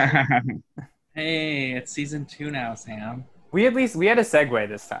 Hey, it's season 2 now, Sam. We had a segue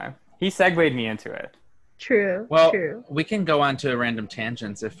this time. He segued me into it. True. Well, true. we can go on to random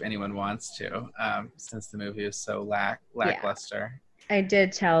tangents if anyone wants to, since the movie is so lackluster. I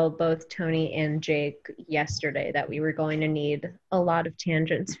did tell both Tony and Jake yesterday that we were going to need a lot of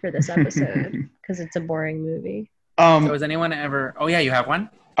tangents for this episode because it's a boring movie. So has anyone ever... Oh, yeah, you have one?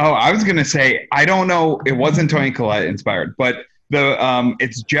 Oh, I was gonna say I don't know. It wasn't Toni Collette inspired, but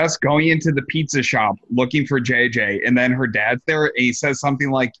it's just going into the pizza shop looking for JJ, and then her dad's there. And he says something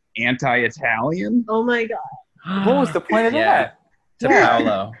like anti-Italian. Oh my god! What was the point of that? To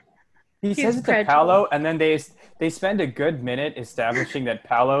Paolo. He says it to Paolo, and then they spend a good minute establishing that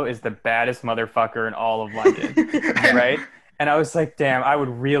Paolo is the baddest motherfucker in all of London, right? And I was like, damn, I would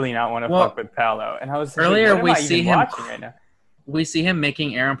really not want to fuck with Paolo. And I was like, earlier what am we I see even him. watching right now? We see him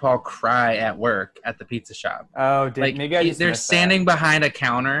making Aaron Paul cry at work at the pizza shop. Oh, maybe I just they're missed standing behind a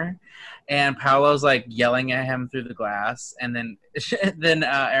counter, and Paolo's like yelling at him through the glass, and then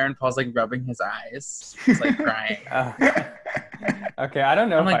Aaron Paul's like rubbing his eyes, he's like crying. Okay, I don't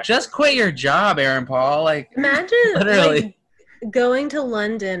know. I'm like, just quit your job, Aaron Paul. Like, imagine literally like, going to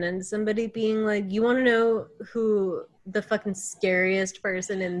London and somebody being like, "You want to know who the fucking scariest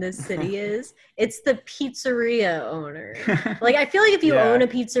person in this city is? It's the pizzeria owner." Like, I feel like if you own a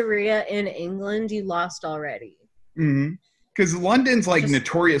pizzeria in England, you lost already. Because London's like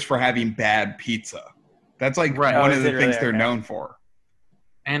notorious for having bad pizza. That's like one of the things they're known for.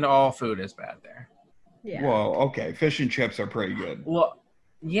 And all food is bad there. Yeah. Well, okay, fish and chips are pretty good. Well,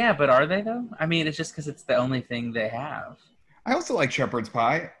 yeah, but are they though? I mean, it's just because it's the only thing they have. I also like shepherd's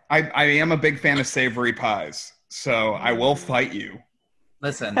pie. I am a big fan of savory pies, so I will fight you.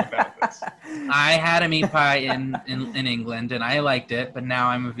 Listen, I had a meat pie in England, and I liked it, but now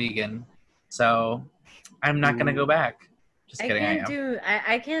I'm a vegan, so I'm not going to go back. Just kidding,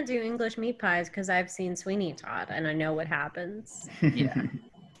 I can't do English meat pies because I've seen Sweeney Todd, and I know what happens. Yeah.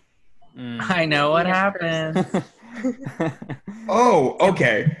 I know what happened. Oh,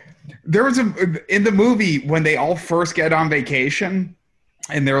 okay. There was in the movie when they all first get on vacation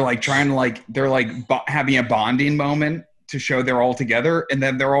and they're like trying to having a bonding moment to show they're all together, and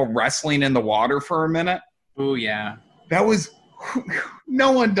then they're all wrestling in the water for a minute. Oh yeah. That was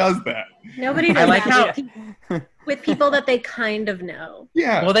no one does that. Nobody does that with people that they kind of know.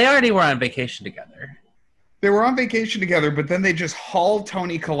 Yeah. Well, they already were on vacation together. They were on vacation together, but then they just hauled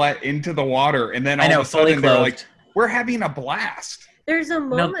Toni Collette into the water, and then all of a sudden they're like, we're having a blast. There's a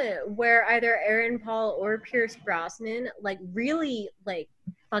moment where either Aaron Paul or Pierce Brosnan like really like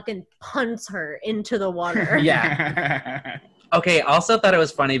fucking punts her into the water. Yeah. Okay, also thought it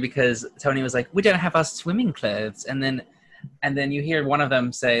was funny because Tony was like, we don't have our swimming clothes. And then you hear one of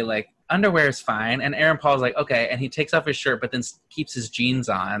them say like, underwear is fine. And Aaron Paul's like, okay. And he takes off his shirt, but then keeps his jeans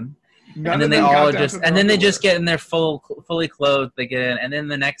on. And then they all just get in their fully clothed. They get in, and then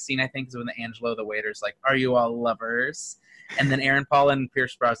the next scene I think is when Angelo, the waiter's like, "Are you all lovers?" And then Aaron Paul and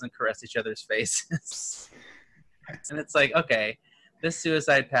Pierce Brosnan caress each other's faces, and it's like, okay, this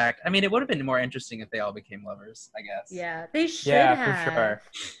suicide pact. I mean, it would have been more interesting if they all became lovers, I guess. Yeah, they should have. Yeah, for sure.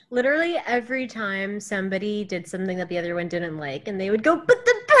 Literally every time somebody did something that the other one didn't like, and they would go, "But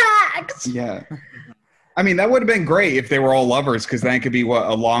the pact." Yeah. I mean, that would have been great if they were all lovers, because then it could be a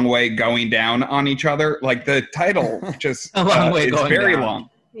long way going down on each other. Like the title, just a long way. It's very down. long.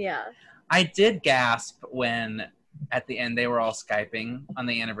 Yeah. I did gasp when at the end they were all Skyping on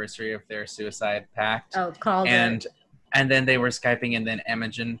the anniversary of their suicide pact. Oh, called it. And then they were Skyping, and then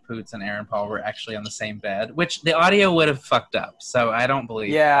Imogen Poots and Aaron Paul were actually on the same bed, which the audio would have fucked up. So I don't believe.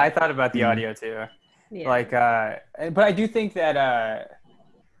 Yeah, I thought about the audio too. Yeah. Like, but I do think that.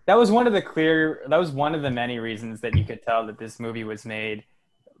 That was one of the many reasons that you could tell that this movie was made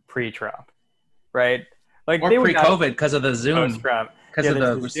pre-Trump, right? Like, or they pre-COVID because of the Zoom, post-Trump. because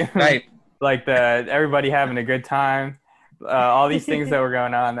of the Skype, like everybody having a good time, all these things that were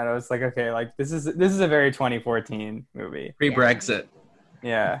going on. That I was like, okay, like this is a very 2014 movie, pre-Brexit.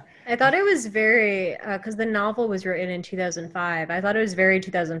 Yeah. I thought it was very, because the novel was written in 2005. I thought it was very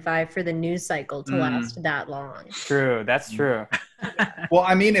 2005 for the news cycle to last that long. True, that's true. Well,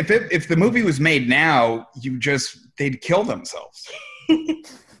 I mean, if the movie was made now, they'd kill themselves.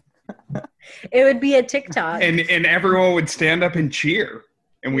 It would be a TikTok. And everyone would stand up and cheer.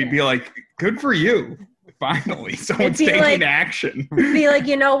 And we'd be like, good for you. Finally, someone's taking action. Be like,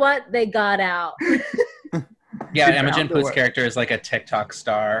 you know what? They got out. Yeah, Imogen Poots' character is like a TikTok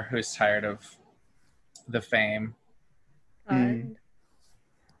star who's tired of the fame.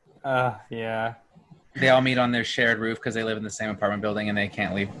 Yeah. They all meet on their shared roof because they live in the same apartment building and they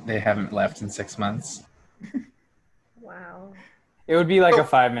can't leave. They haven't left in 6 months. Wow. It would be like a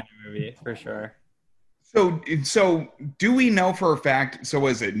 5-minute movie for sure. So do we know for a fact? So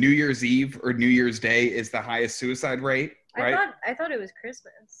was it New Year's Eve or New Year's Day is the highest suicide rate? Right. I thought it was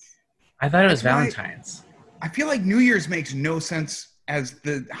Christmas. I thought it was Valentine's. I feel like New Year's makes no sense as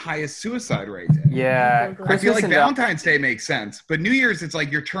the highest suicide rate. Yeah. I feel like Valentine's Day makes sense, but New Year's, it's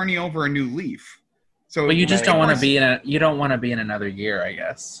like you're turning over a new leaf. So, But you just don't want to was- be you don't want to be in another year, I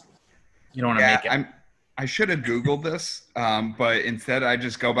guess. You don't want to yeah, make it. I should have Googled this, but instead I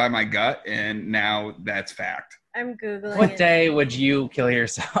just go by my gut, and now that's fact. I'm Googling What it. day would you kill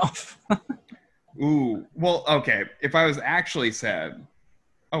yourself? Ooh, well, okay. If I was actually sad,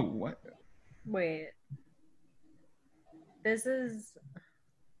 oh, what? Wait. This is.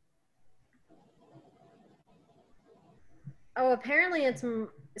 Oh, apparently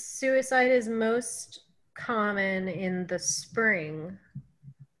suicide is most common in the spring.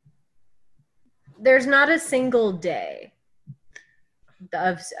 There's not a single day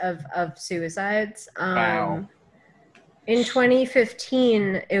of suicides. Wow. In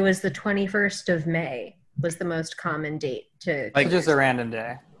 2015, it was the 21st of May was the most common date to Like- kill Just a random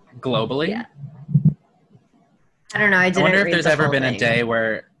day. Globally? Yeah. I don't know. I I didn't wonder if read there's the ever whole been a thing. day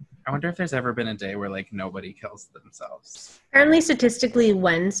where like nobody kills themselves. Apparently, statistically,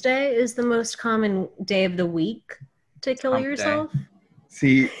 Wednesday is the most common day of the week to kill Hump day. yourself.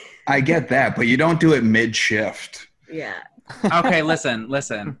 See, I get that, but you don't do it mid-shift. Yeah. Okay, listen.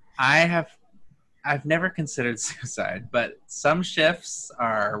 I've never considered suicide, but some shifts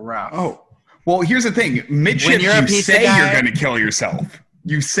are rough. Oh, well, here's the thing. Mid-shift, When you're a you pizza say guy- you're going to kill yourself.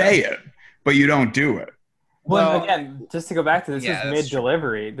 You say it, but you don't do it. Well, Well, again, just to go back to this, yeah, was that's true.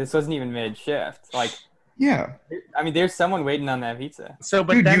 mid-delivery. This wasn't even mid-shift. Like, Yeah. I mean, there's someone waiting on that pizza. So,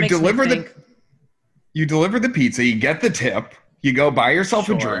 but Dude, that you makes deliver me think, you deliver the pizza, you get the tip, you go buy yourself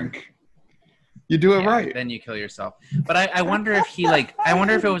a Sure. drink. You do it yeah, right. then you kill yourself. But I wonder if I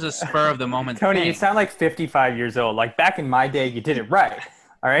wonder if it was a spur of the moment Tony, thing. you sound like 55 years old. Like, back in my day, you did it right.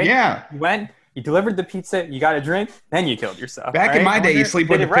 All right? Yeah. You went, you delivered the pizza, you got a drink, then you killed yourself. Back all in right? my day, you wonder- sleep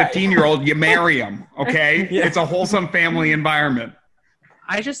with a did it right. 15-year-old, you marry him, okay? Yeah. It's a wholesome family environment.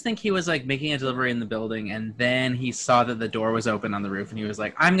 I just think he was like making a delivery in the building, and then he saw that the door was open on the roof, and he was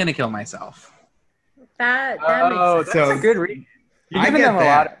like, "I'm gonna kill myself." That Oh, makes that's sense. So- a good reason. You're I giving get them a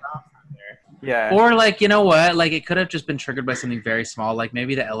that. lot of props there. Yeah. Or like, you know what? Like it could have just been triggered by something very small. Like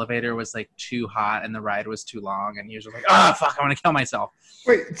maybe the elevator was like too hot and the ride was too long, and he was just like, "Ah, fuck! I want to kill myself."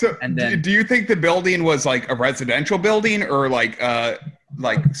 Wait, so And then- do you think the building was like a residential building or like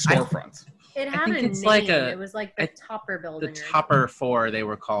storefronts? It I had think a it's name. like It was like the I- Topper The building. or Topper 4, they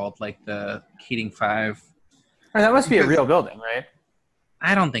were called, like the Keating 5. Oh, that must be a Because- real building, right?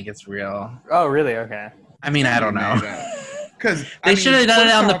 I don't think it's real. Oh, really? Okay. I mean, I don't know. Because They should have done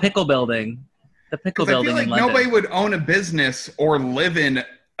it on the pickle building. The pickle I feel building like in London. nobody would own a business or live in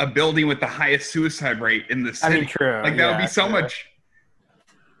a building with the highest suicide rate in the I city. mean, true. Like that would yeah, be so true. much.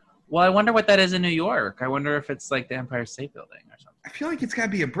 Well, I wonder what that is in New York. I wonder if it's like the Empire State Building or something. I feel like it's got to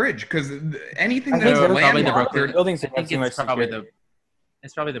be a bridge because anything I that's think No, those- probably the landlocked, Brooklyn- buildings I have think too much it's probably security.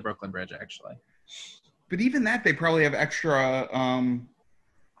 it's probably the Brooklyn Bridge, actually. but even that they probably have extra.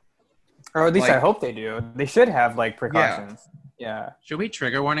 Or at least like- I hope they do. They should have like precautions. Yeah. Should we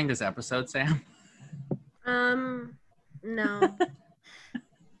trigger warning this episode, Sam? No.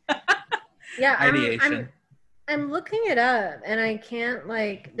 Yeah, Ideation. I'm looking it up, and I can't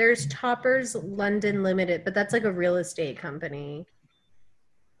like. There's Toppers London Limited, but that's like a real estate company.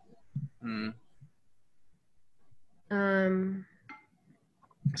 Hmm.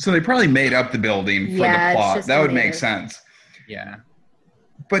 So they probably made up the building for Yeah, the it's plot. just That would a make native. sense. Yeah.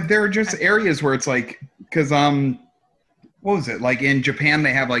 But there are just areas where it's like, because what was it? Like in Japan,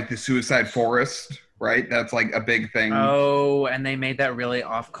 they have like the suicide forest, right? That's like a big thing. Oh, and they made that really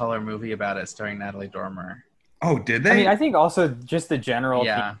off-color movie about it, starring Natalie Dormer. Oh, did they? I mean, I think also just the general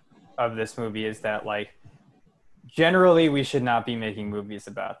Yeah. theme of this movie is that like generally we should not be making movies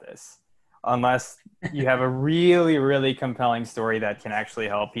about this unless you have a really, really compelling story that can actually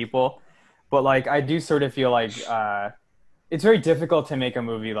help people. But like I do sort of feel like it's very difficult to make a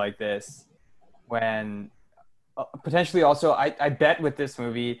movie like this when potentially also I bet with this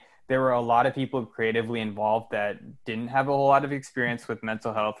movie there were a lot of people creatively involved that didn't have a whole lot of experience with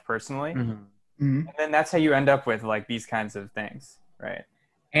mental health personally. Mhm. And then that's how you end up with like these kinds of things, right?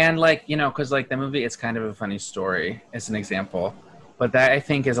 And like, you know, because like the movie, it's kind of a funny story as an example. But that I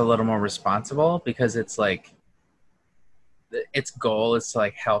think is a little more responsible because it's like its goal is to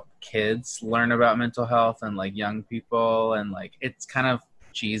like help kids learn about mental health and like young people, and like it's kind of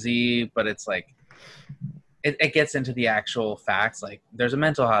cheesy, but it's like it gets into the actual facts. Like there's a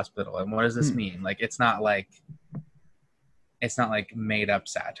mental hospital, and what does this mean? Like it's not like made up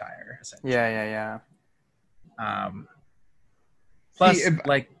satire. Essentially. Yeah. Plus, See, if-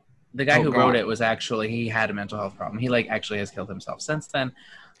 like the guy Oh, who go wrote on. it was actually he had a mental health problem. He like actually has killed himself since then.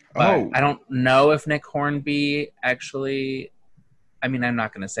 But Oh. I don't know if Nick Hornby actually. I mean, I'm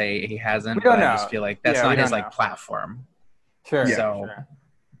not going to say he hasn't. We don't but I know. just feel like that's Yeah, we not his don't like know. platform. Sure. Yeah. So- sure.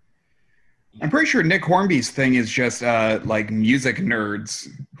 I'm pretty sure Nick Hornby's thing is just like music nerds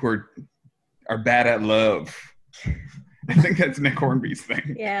who are bad at love. I think that's Nick Hornby's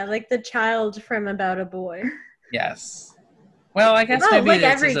thing. Yeah, like the child from About a Boy. Yes. Well, I guess maybe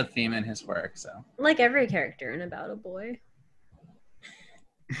this is a theme in his work. So, like every character in About a Boy.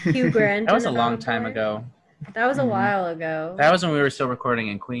 Hugh Grant. That was a long time ago. That was a while ago. That was when we were still recording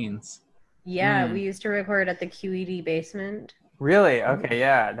in Queens. Yeah, we used to record at the QED basement. Really? Okay,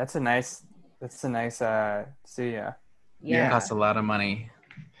 yeah. That's a nice studio. Yeah. It costs a lot of money.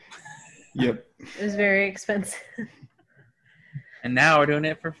 Yep. It was very expensive. And now we're doing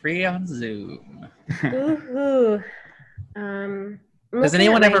it for free on Zoom. Woohoo. Has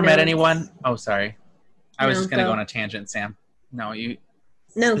anyone ever met anyone? Oh, sorry. I was No, just going to go. go on a tangent, Sam. No, you.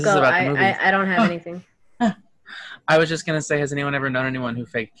 No, this is go. about the movie. I don't have anything. I was just going to say, has anyone ever known anyone who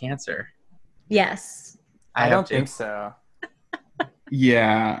faked cancer? Yes. I don't think so.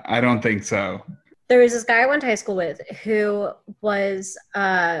 Yeah, I don't think so. There was this guy I went to high school with who was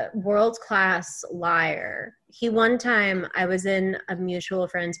a world-class liar. One time I was in a mutual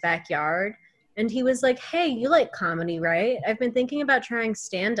friend's backyard and he was like, "Hey, you like comedy, right? I've been thinking about trying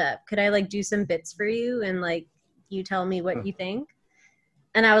stand-up. Could I like do some bits for you and like you tell me what you think?"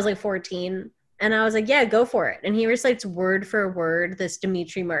 And I was like 14 and I was like, "Yeah, go for it." And he recites word for word this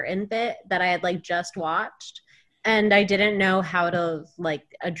Dimitri Martin bit that I had like just watched. And I didn't know how to like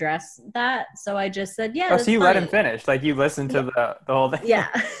address that, so I just said, "Yeah." Oh, so you let him funny. finish? Like you listened to the whole thing? Yeah.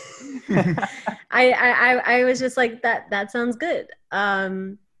 I was just like that sounds good.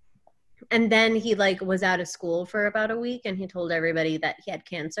 And then he like was out of school for about a week, and he told everybody that he had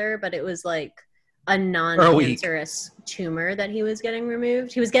cancer, but it was like a non-cancerous tumor that he was getting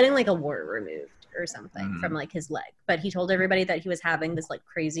removed. He was getting like a wart removed or something from like his leg, but he told everybody that he was having this like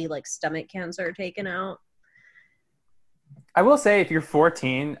crazy like stomach cancer taken out. I will say, if you're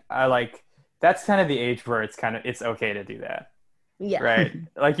 14, that's kind of the age where it's okay to do that. Yeah. Right.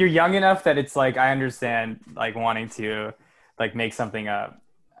 Like you're young enough that it's like, I understand like wanting to like make something up.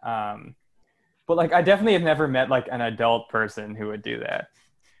 But like, I definitely have never met like an adult person who would do that.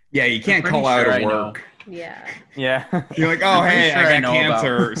 Yeah, you can't call out of work. Yeah. Yeah. You're like, "Oh, hey, sure I I got know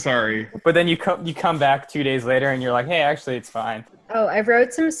cancer. Sorry." But then you come back 2 days later and you're like, "Hey, actually it's fine." Oh, I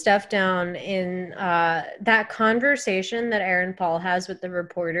wrote some stuff down in that conversation that Aaron Paul has with the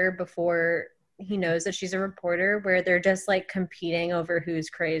reporter before he knows that she's a reporter, where they're just like competing over who's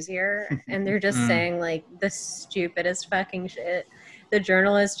crazier. And they're just saying like the stupidest fucking shit. The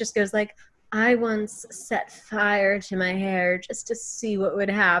journalist just goes like, "I once set fire to my hair just to see what would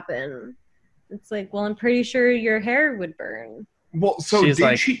happen." It's like, well, I'm pretty sure your hair would burn. Well, so She's did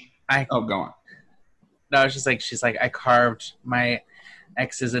like, she? Oh, go on. No, it's just like, she's like, "I carved my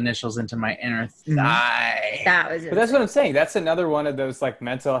ex's initials into my inner thigh." That was it. But that's what I'm saying. That's another one of those like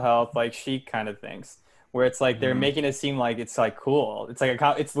mental health, like chic kind of things, where it's like they're making it seem like it's like cool. It's like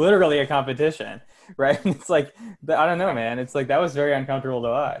it's literally a competition, right? It's like, I don't know, man. It's like that was very uncomfortable to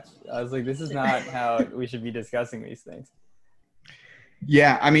watch. I was like, this is not how we should be discussing these things.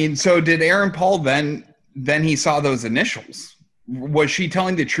 Yeah, I mean, so did Aaron Paul then he saw those initials? Was she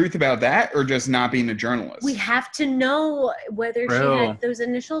telling the truth about that or just not being a journalist? We have to know whether Bro. she had those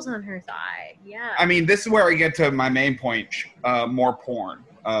initials on her thigh. Yeah. I mean, this is where I get to my main point. More porn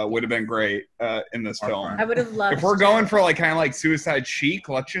would have been great in this film. I would have loved If we're to. going for like kind of like Suicide Chic,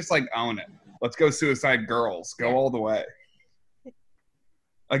 let's just like own it. Let's go Suicide Girls. Go all the way.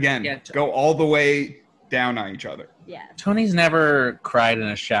 Again, Yeah, go all the way down on each other. Yeah. Tony's never cried in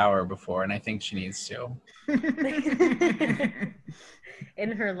a shower before, and I think she needs to.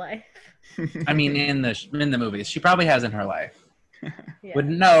 In her life. I mean, in the movies, she probably has in her life. Yeah.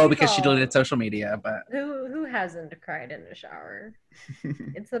 Wouldn't know because she People- deleted social media, but Who hasn't cried in a shower?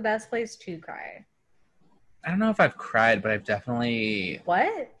 It's the best place to cry. I don't know if I've cried, but I've definitely.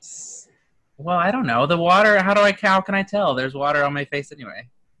 What? Well, I don't know. The water. How can I tell? There's water on my face anyway.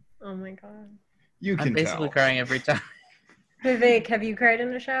 Oh my god. You I'm can basically tell. crying every time. Vivek, have you cried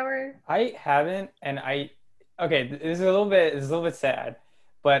in a shower? I haven't, and okay, this is a little bit sad,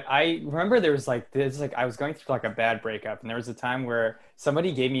 but I remember there was like this, like I was going through like a bad breakup, and there was a time where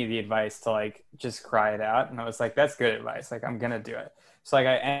somebody gave me the advice to like just cry it out, and I was like, that's good advice, like I'm gonna do it. So like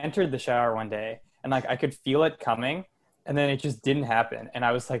I entered the shower one day, and like I could feel it coming, and then it just didn't happen, and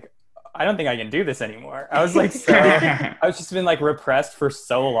I was like, I don't think I can do this anymore. I was like, I was just been like repressed for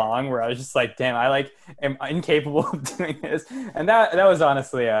so long where I was just like, damn, I like am incapable of doing this. And that was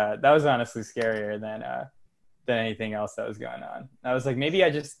honestly scarier than anything else that was going on. I was like, maybe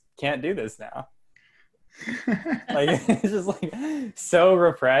I just can't do this now. Like it's just like so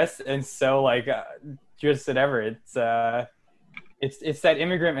repressed and so like just whatever. It's that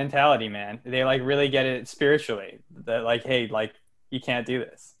immigrant mentality, man. They like really get it spiritually. That like, hey, like you can't do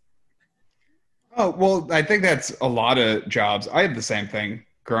this. Oh, well, I think that's a lot of jobs. I had the same thing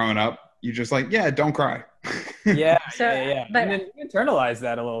growing up. You just like, yeah, don't cry. Yeah, So, yeah. but- And then you internalize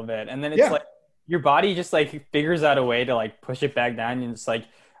that a little bit, and then it's Yeah. like your body just like figures out a way to like push it back down. And it's like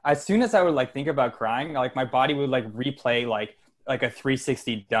as soon as I would like think about crying, like my body would like replay like a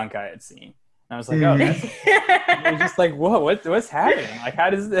 360 dunk I had seen. And I was like, oh, that's it was just like, whoa, what's happening? Like, how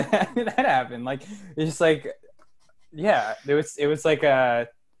does that, how did that happen? Like, it's just like, yeah, it was like I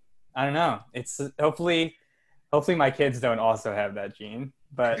don't know. It's hopefully my kids don't also have that gene,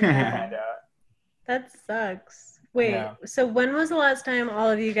 but That sucks. Wait, Yeah. so when was the last time all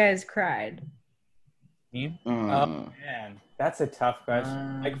of you guys cried? Me? oh man, that's a tough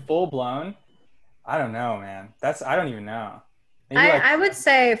question. Like full blown, I don't know, man. I don't even know. Maybe like, I would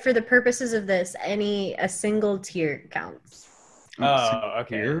say for the purposes of this, a single tear counts. oh,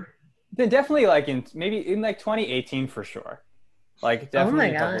 okay. Here? Then definitely like maybe in like 2018 for sure. Like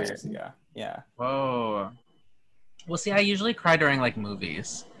definitely my a couple God. years ago. Yeah. Whoa. Well, see, I usually cry during like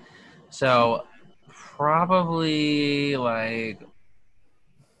movies, so probably like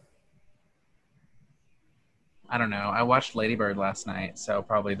I don't know. I watched Lady Bird last night, so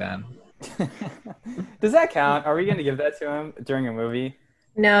probably then. Does that count? Are we going to give that to him during a movie?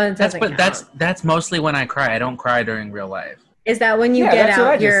 No, it That's doesn't but count. that's mostly when I cry. I don't cry during real life. Is that when you Yeah, get that's what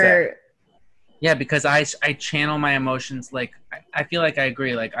I out just your said. Yeah, because I channel my emotions. Like I feel like I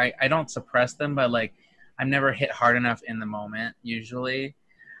agree. Like I don't suppress them, but like I'm never hit hard enough in the moment usually.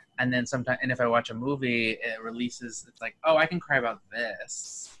 And then sometimes, and if I watch a movie, it releases. It's like, oh, I can cry about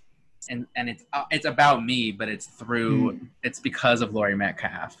this, and it's about me, but it's through. It's because of Laurie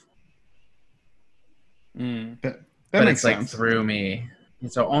Metcalf, Mm. That but makes it's like sense. through me.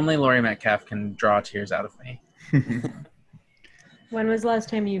 And so only Laurie Metcalf can draw tears out of me. When was the last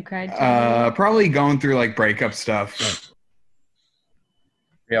time you cried? Tony? Probably going through like breakup stuff.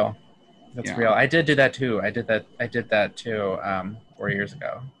 Real, that's Yeah. real. I did do that too. I did that too. 4 years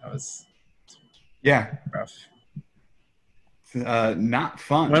ago. That was Yeah, rough. not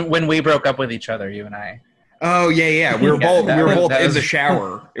fun. When we broke up with each other, you and I. Oh yeah. We were Yeah, both that in was- the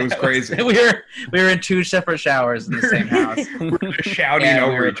shower. It was crazy. we were in two separate showers in the same house. We were just shouting And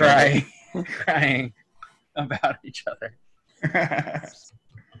over we were each other. crying about each other.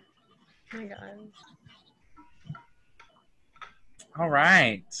 Oh my god. All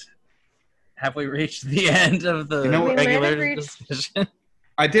right. Have we reached the end of the You know what- We might have regular reached- discussion?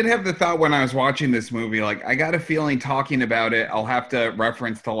 I did have the thought when I was watching this movie, like I got a feeling talking about it, I'll have to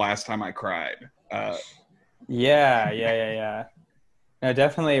reference the last time I cried. Yeah. No,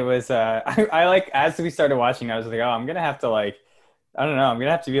 definitely it was. I like as we started watching, I was like, oh, I'm gonna have to like, I don't know, I'm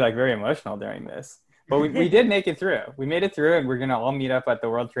gonna have to be like very emotional during this. But we did make it through. We made it through, and we're gonna all meet up at the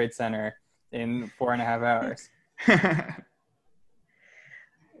World Trade Center in 4.5 hours.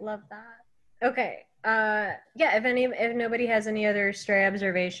 Love that. Okay. Yeah, if nobody has any other stray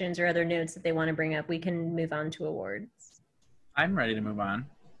observations or other notes that they want to bring up, we can move on to awards. I'm ready to move on.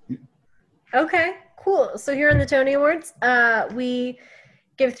 Okay, cool. So here on the Tony Awards, we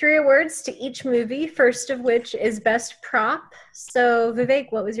give 3 awards to each movie, first of which is Best Prop. So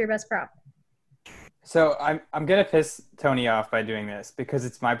Vivek, what was your best prop? So I'm gonna piss Tony off by doing this because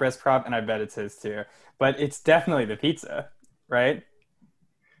it's my best prop, and I bet it's his too. But it's definitely the pizza, right?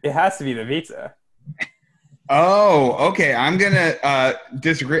 It has to be the pizza. Oh, okay. I'm gonna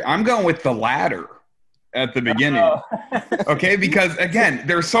disagree. I'm going with the ladder at the beginning. Oh. Okay, because again,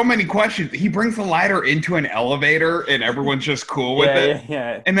 there's so many questions. He brings the ladder into an elevator, and everyone's just cool with it.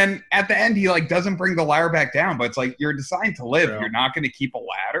 Yeah. And then at the end, he like doesn't bring the ladder back down. But it's like you're designed to live. True. You're not going to keep a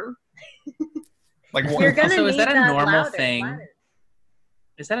ladder. Like You're what? gonna Also, is need that a normal ladder. thing?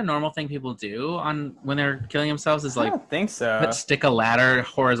 Is that a normal thing people do on when they're killing themselves? Is I like don't think so. stick a ladder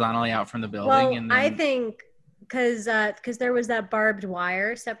horizontally out from the building, Well, and then I think because there was that barbed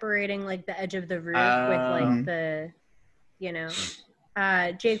wire separating like the edge of the roof with like the, you know.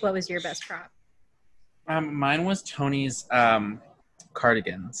 Jake, what was your best prop? Mine was Tony's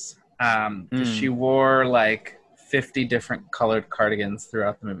cardigans. She wore like 50 different colored cardigans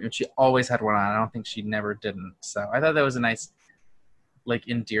throughout the movie, and she always had one on. I don't think she never didn't. So I thought that was a nice, like,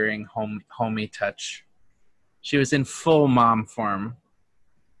 endearing, homey touch. She was in full mom form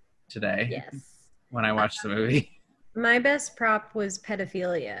today Yes. when I watched the movie. My best prop was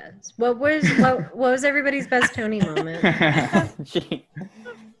pedophilia. What was everybody's best Tony moment? Gee.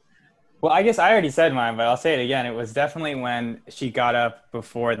 Well, I guess I already said mine, but I'll say it again. It was definitely when she got up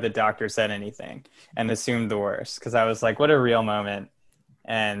before the doctor said anything and assumed the worst. Because I was like, what a real moment.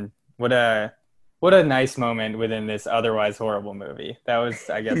 And what a what a nice moment within this otherwise horrible movie. That was,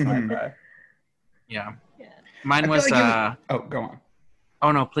 I guess, my thought. Yeah. Yeah. Mine I feel was. like oh, go on.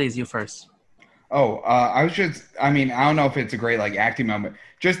 Oh no, please, you first. Oh, I was just, I mean, I don't know if it's a great like acting moment.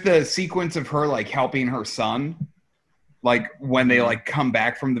 Just the sequence of her like helping her son, like when they like come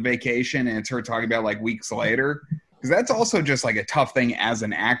back from the vacation and it's her talking about like weeks later. Because that's also just like a tough thing as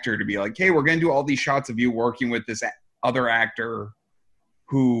an actor to be like, hey, we're going to do all these shots of you working with this other actor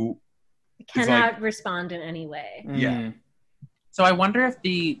who cannot respond in any way. Yeah. So I wonder if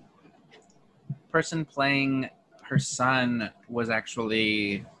the person playing her son was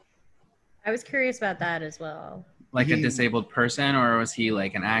actually I was curious about that as well. like a disabled person, or was he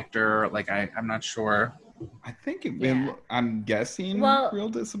like an actor? Like I'm not sure. I think Yeah. I'm guessing real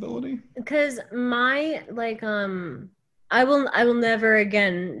disability. Because my I will never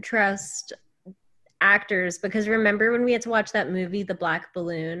again trust actors, because remember when we had to watch that movie The Black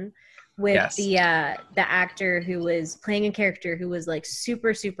Balloon with the actor who was playing a character who was like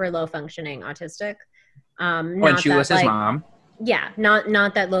super low functioning autistic. When she was his mom. Yeah,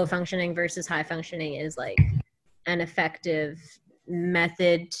 not that low functioning versus high functioning is like an effective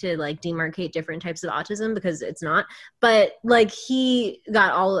method to like demarcate different types of autism, because it's not. But like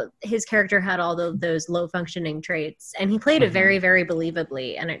his character had all of those low functioning traits, and he played it very, very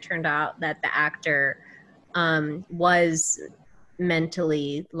believably. And it turned out that the actor was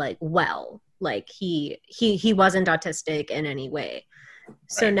mentally like well, like he wasn't autistic in any way.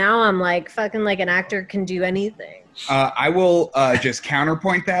 So now I'm like, fucking like an actor can do anything. I will just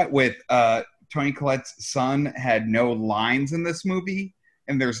counterpoint that with Toni Collette's son had no lines in this movie,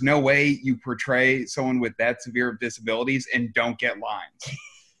 and there's no way you portray someone with that severe of disabilities and don't get lines.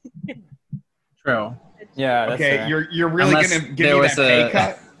 True. Yeah. That's okay, fair. you're really Unless gonna give me that pay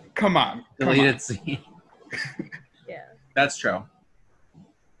cut? Come on. Deleted scene. Yeah. That's true.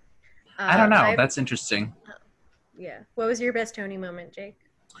 I don't know. That's interesting. Yeah. What was your best Toni moment, Jake?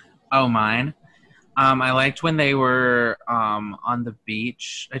 Oh, mine. I liked when they were on the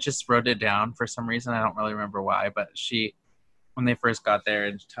beach. I just wrote it down for some reason. I don't really remember why, but when they first got there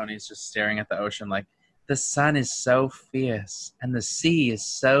and Tony's just staring at the ocean like, the sun is so fierce and the sea is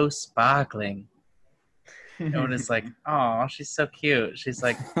so sparkling. And it's like, oh, she's so cute. She's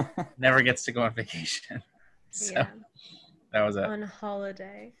like, never gets to go on vacation. So that was it. On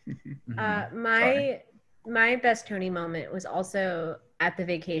holiday. Sorry. My best Toni moment was also at the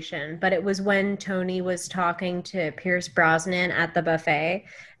vacation, but it was when Toni was talking to Pierce Brosnan at the buffet,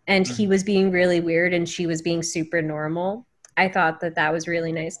 and he was being really weird and she was being super normal. I thought that was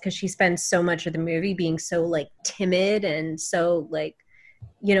really nice, because she spends so much of the movie being so like timid and so like,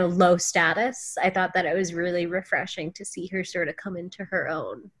 you know, low status. I thought that it was really refreshing to see her sort of come into her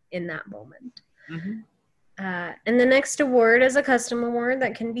own in that moment. And the next award is a custom award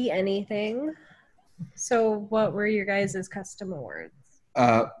that can be anything. So what were your guys' custom awards?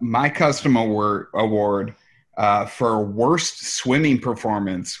 My custom award for worst swimming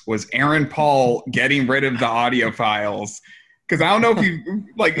performance was Aaron Paul getting rid of the audio files. Because I don't know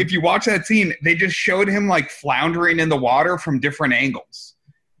if you watch that scene, they just showed him like floundering in the water from different angles.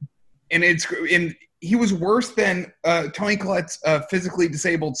 And he was worse than Toni Collette's physically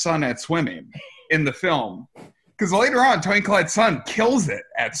disabled son at swimming in the film. Because later on, Toni Collette's son kills it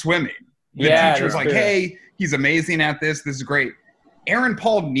at swimming. The teacher's like, hey, he's amazing at this. This is great. Aaron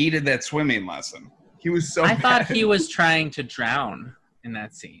Paul needed that swimming lesson. He was so I bad. thought he was trying to drown in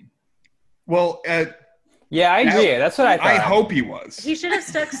that scene. Well, yeah, I agree. That's what I thought. I hope he was. He should have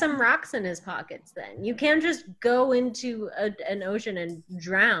stuck some rocks in his pockets then. You can't just go into an ocean and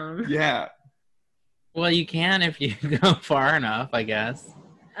drown. Yeah. Well, you can if you go far enough, I guess.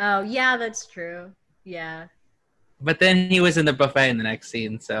 Oh, yeah, that's true. Yeah. But then he was in the buffet in the next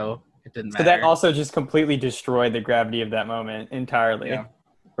scene, so it didn't matter. So that also just completely destroyed the gravity of that moment entirely. Yeah.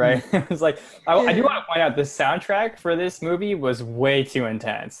 Right? It was like, I do want to point out the soundtrack for this movie was way too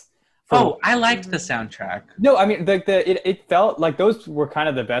intense. I liked the soundtrack. No, I mean, it felt like those were kind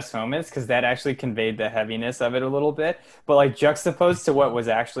of the best moments, because that actually conveyed the heaviness of it a little bit. But like juxtaposed to what was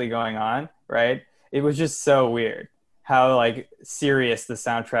actually going on, right? It was just so weird how like serious the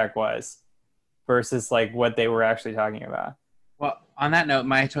soundtrack was versus like what they were actually talking about. Well, on that note,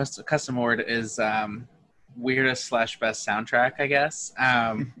 my custom award is weirdest / best soundtrack, I guess.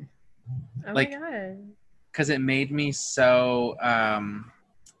 Oh my God. Because it made me so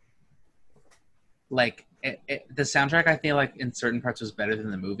like the soundtrack. I feel like in certain parts was better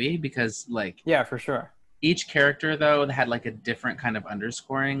than the movie, because like For sure. Each character though had like a different kind of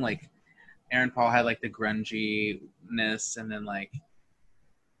underscoring. Like Aaron Paul had like the grunginess, and then like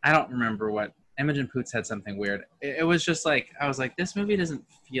I don't remember what Imogen Poots had something weird. It was just like, I was like, this movie doesn't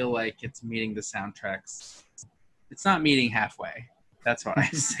feel like it's meeting the soundtracks. It's not meeting halfway. That's what I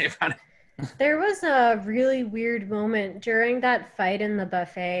say about it. There was a really weird moment during that fight in the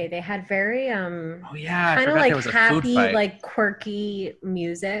buffet. They had very Oh yeah, I kind of forgot like there was a food happy, fight. like quirky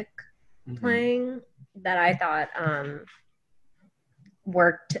music playing that I thought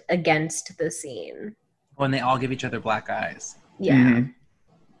worked against the scene. When they all give each other black eyes. Yeah. Mhm.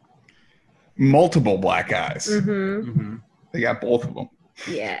 Multiple black eyes. Mm-hmm. They got both of them.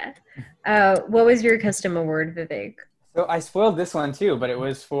 Yeah. What was your custom award, Vivek? So I spoiled this one too, but it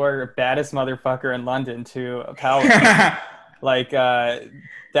was for baddest motherfucker in London to Power.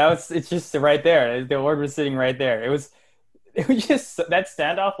 It's just right there. The award was sitting right there. It was just, that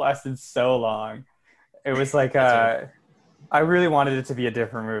standoff lasted so long. It was like, I really wanted it to be a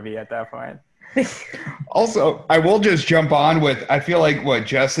different movie at that point. Also, I will just jump on with, I feel like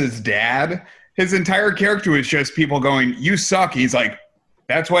Jess's dad, his entire character was just people going, "You suck." He's like,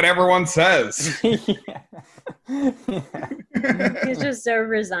 "That's what everyone says." He's just so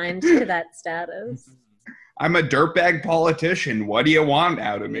resigned to that status. I'm a dirtbag politician. What do you want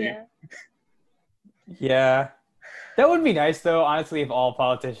out of me? Yeah. Yeah. That would be nice, though, honestly, if all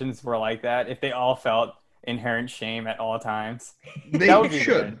politicians were like that, if they all felt inherent shame at all times. They That would be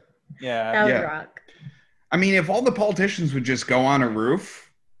should. good. Yeah. That would Yeah. rock. I mean, if all the politicians would just go on a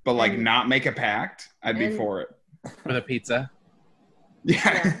roof, but not make a pact, I'd be for it. With a pizza.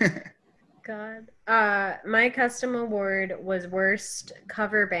 Yeah. God. My custom award was worst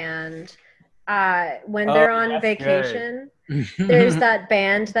cover band. When they're on that's vacation, there's that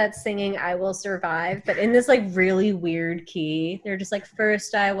band that's singing "I Will Survive," but in this like really weird key. They're just like,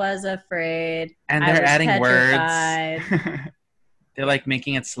 "First I was afraid, And I they're was adding petrified." words. They're like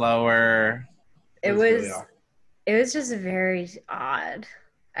making it slower. It really was awkward. it was just very odd,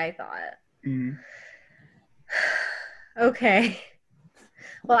 I thought. Mhm. Okay.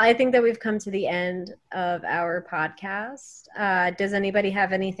 Well, I think that we've come to the end of our podcast. Does anybody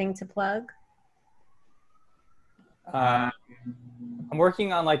have anything to plug? I'm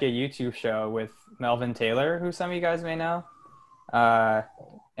working on like a YouTube show with Melvin Taylor, who some of you guys may know.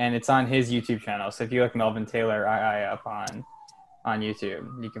 And it's on his YouTube channel. So if you look Melvin Taylor II up on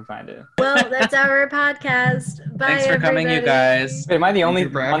YouTube, you can find it. Well, that's our podcast. Bye, Thanks for coming, you everybody. guys. Wait, am I the only you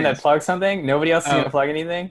for one having that us. plugs something? Nobody else is Oh. going to plug anything?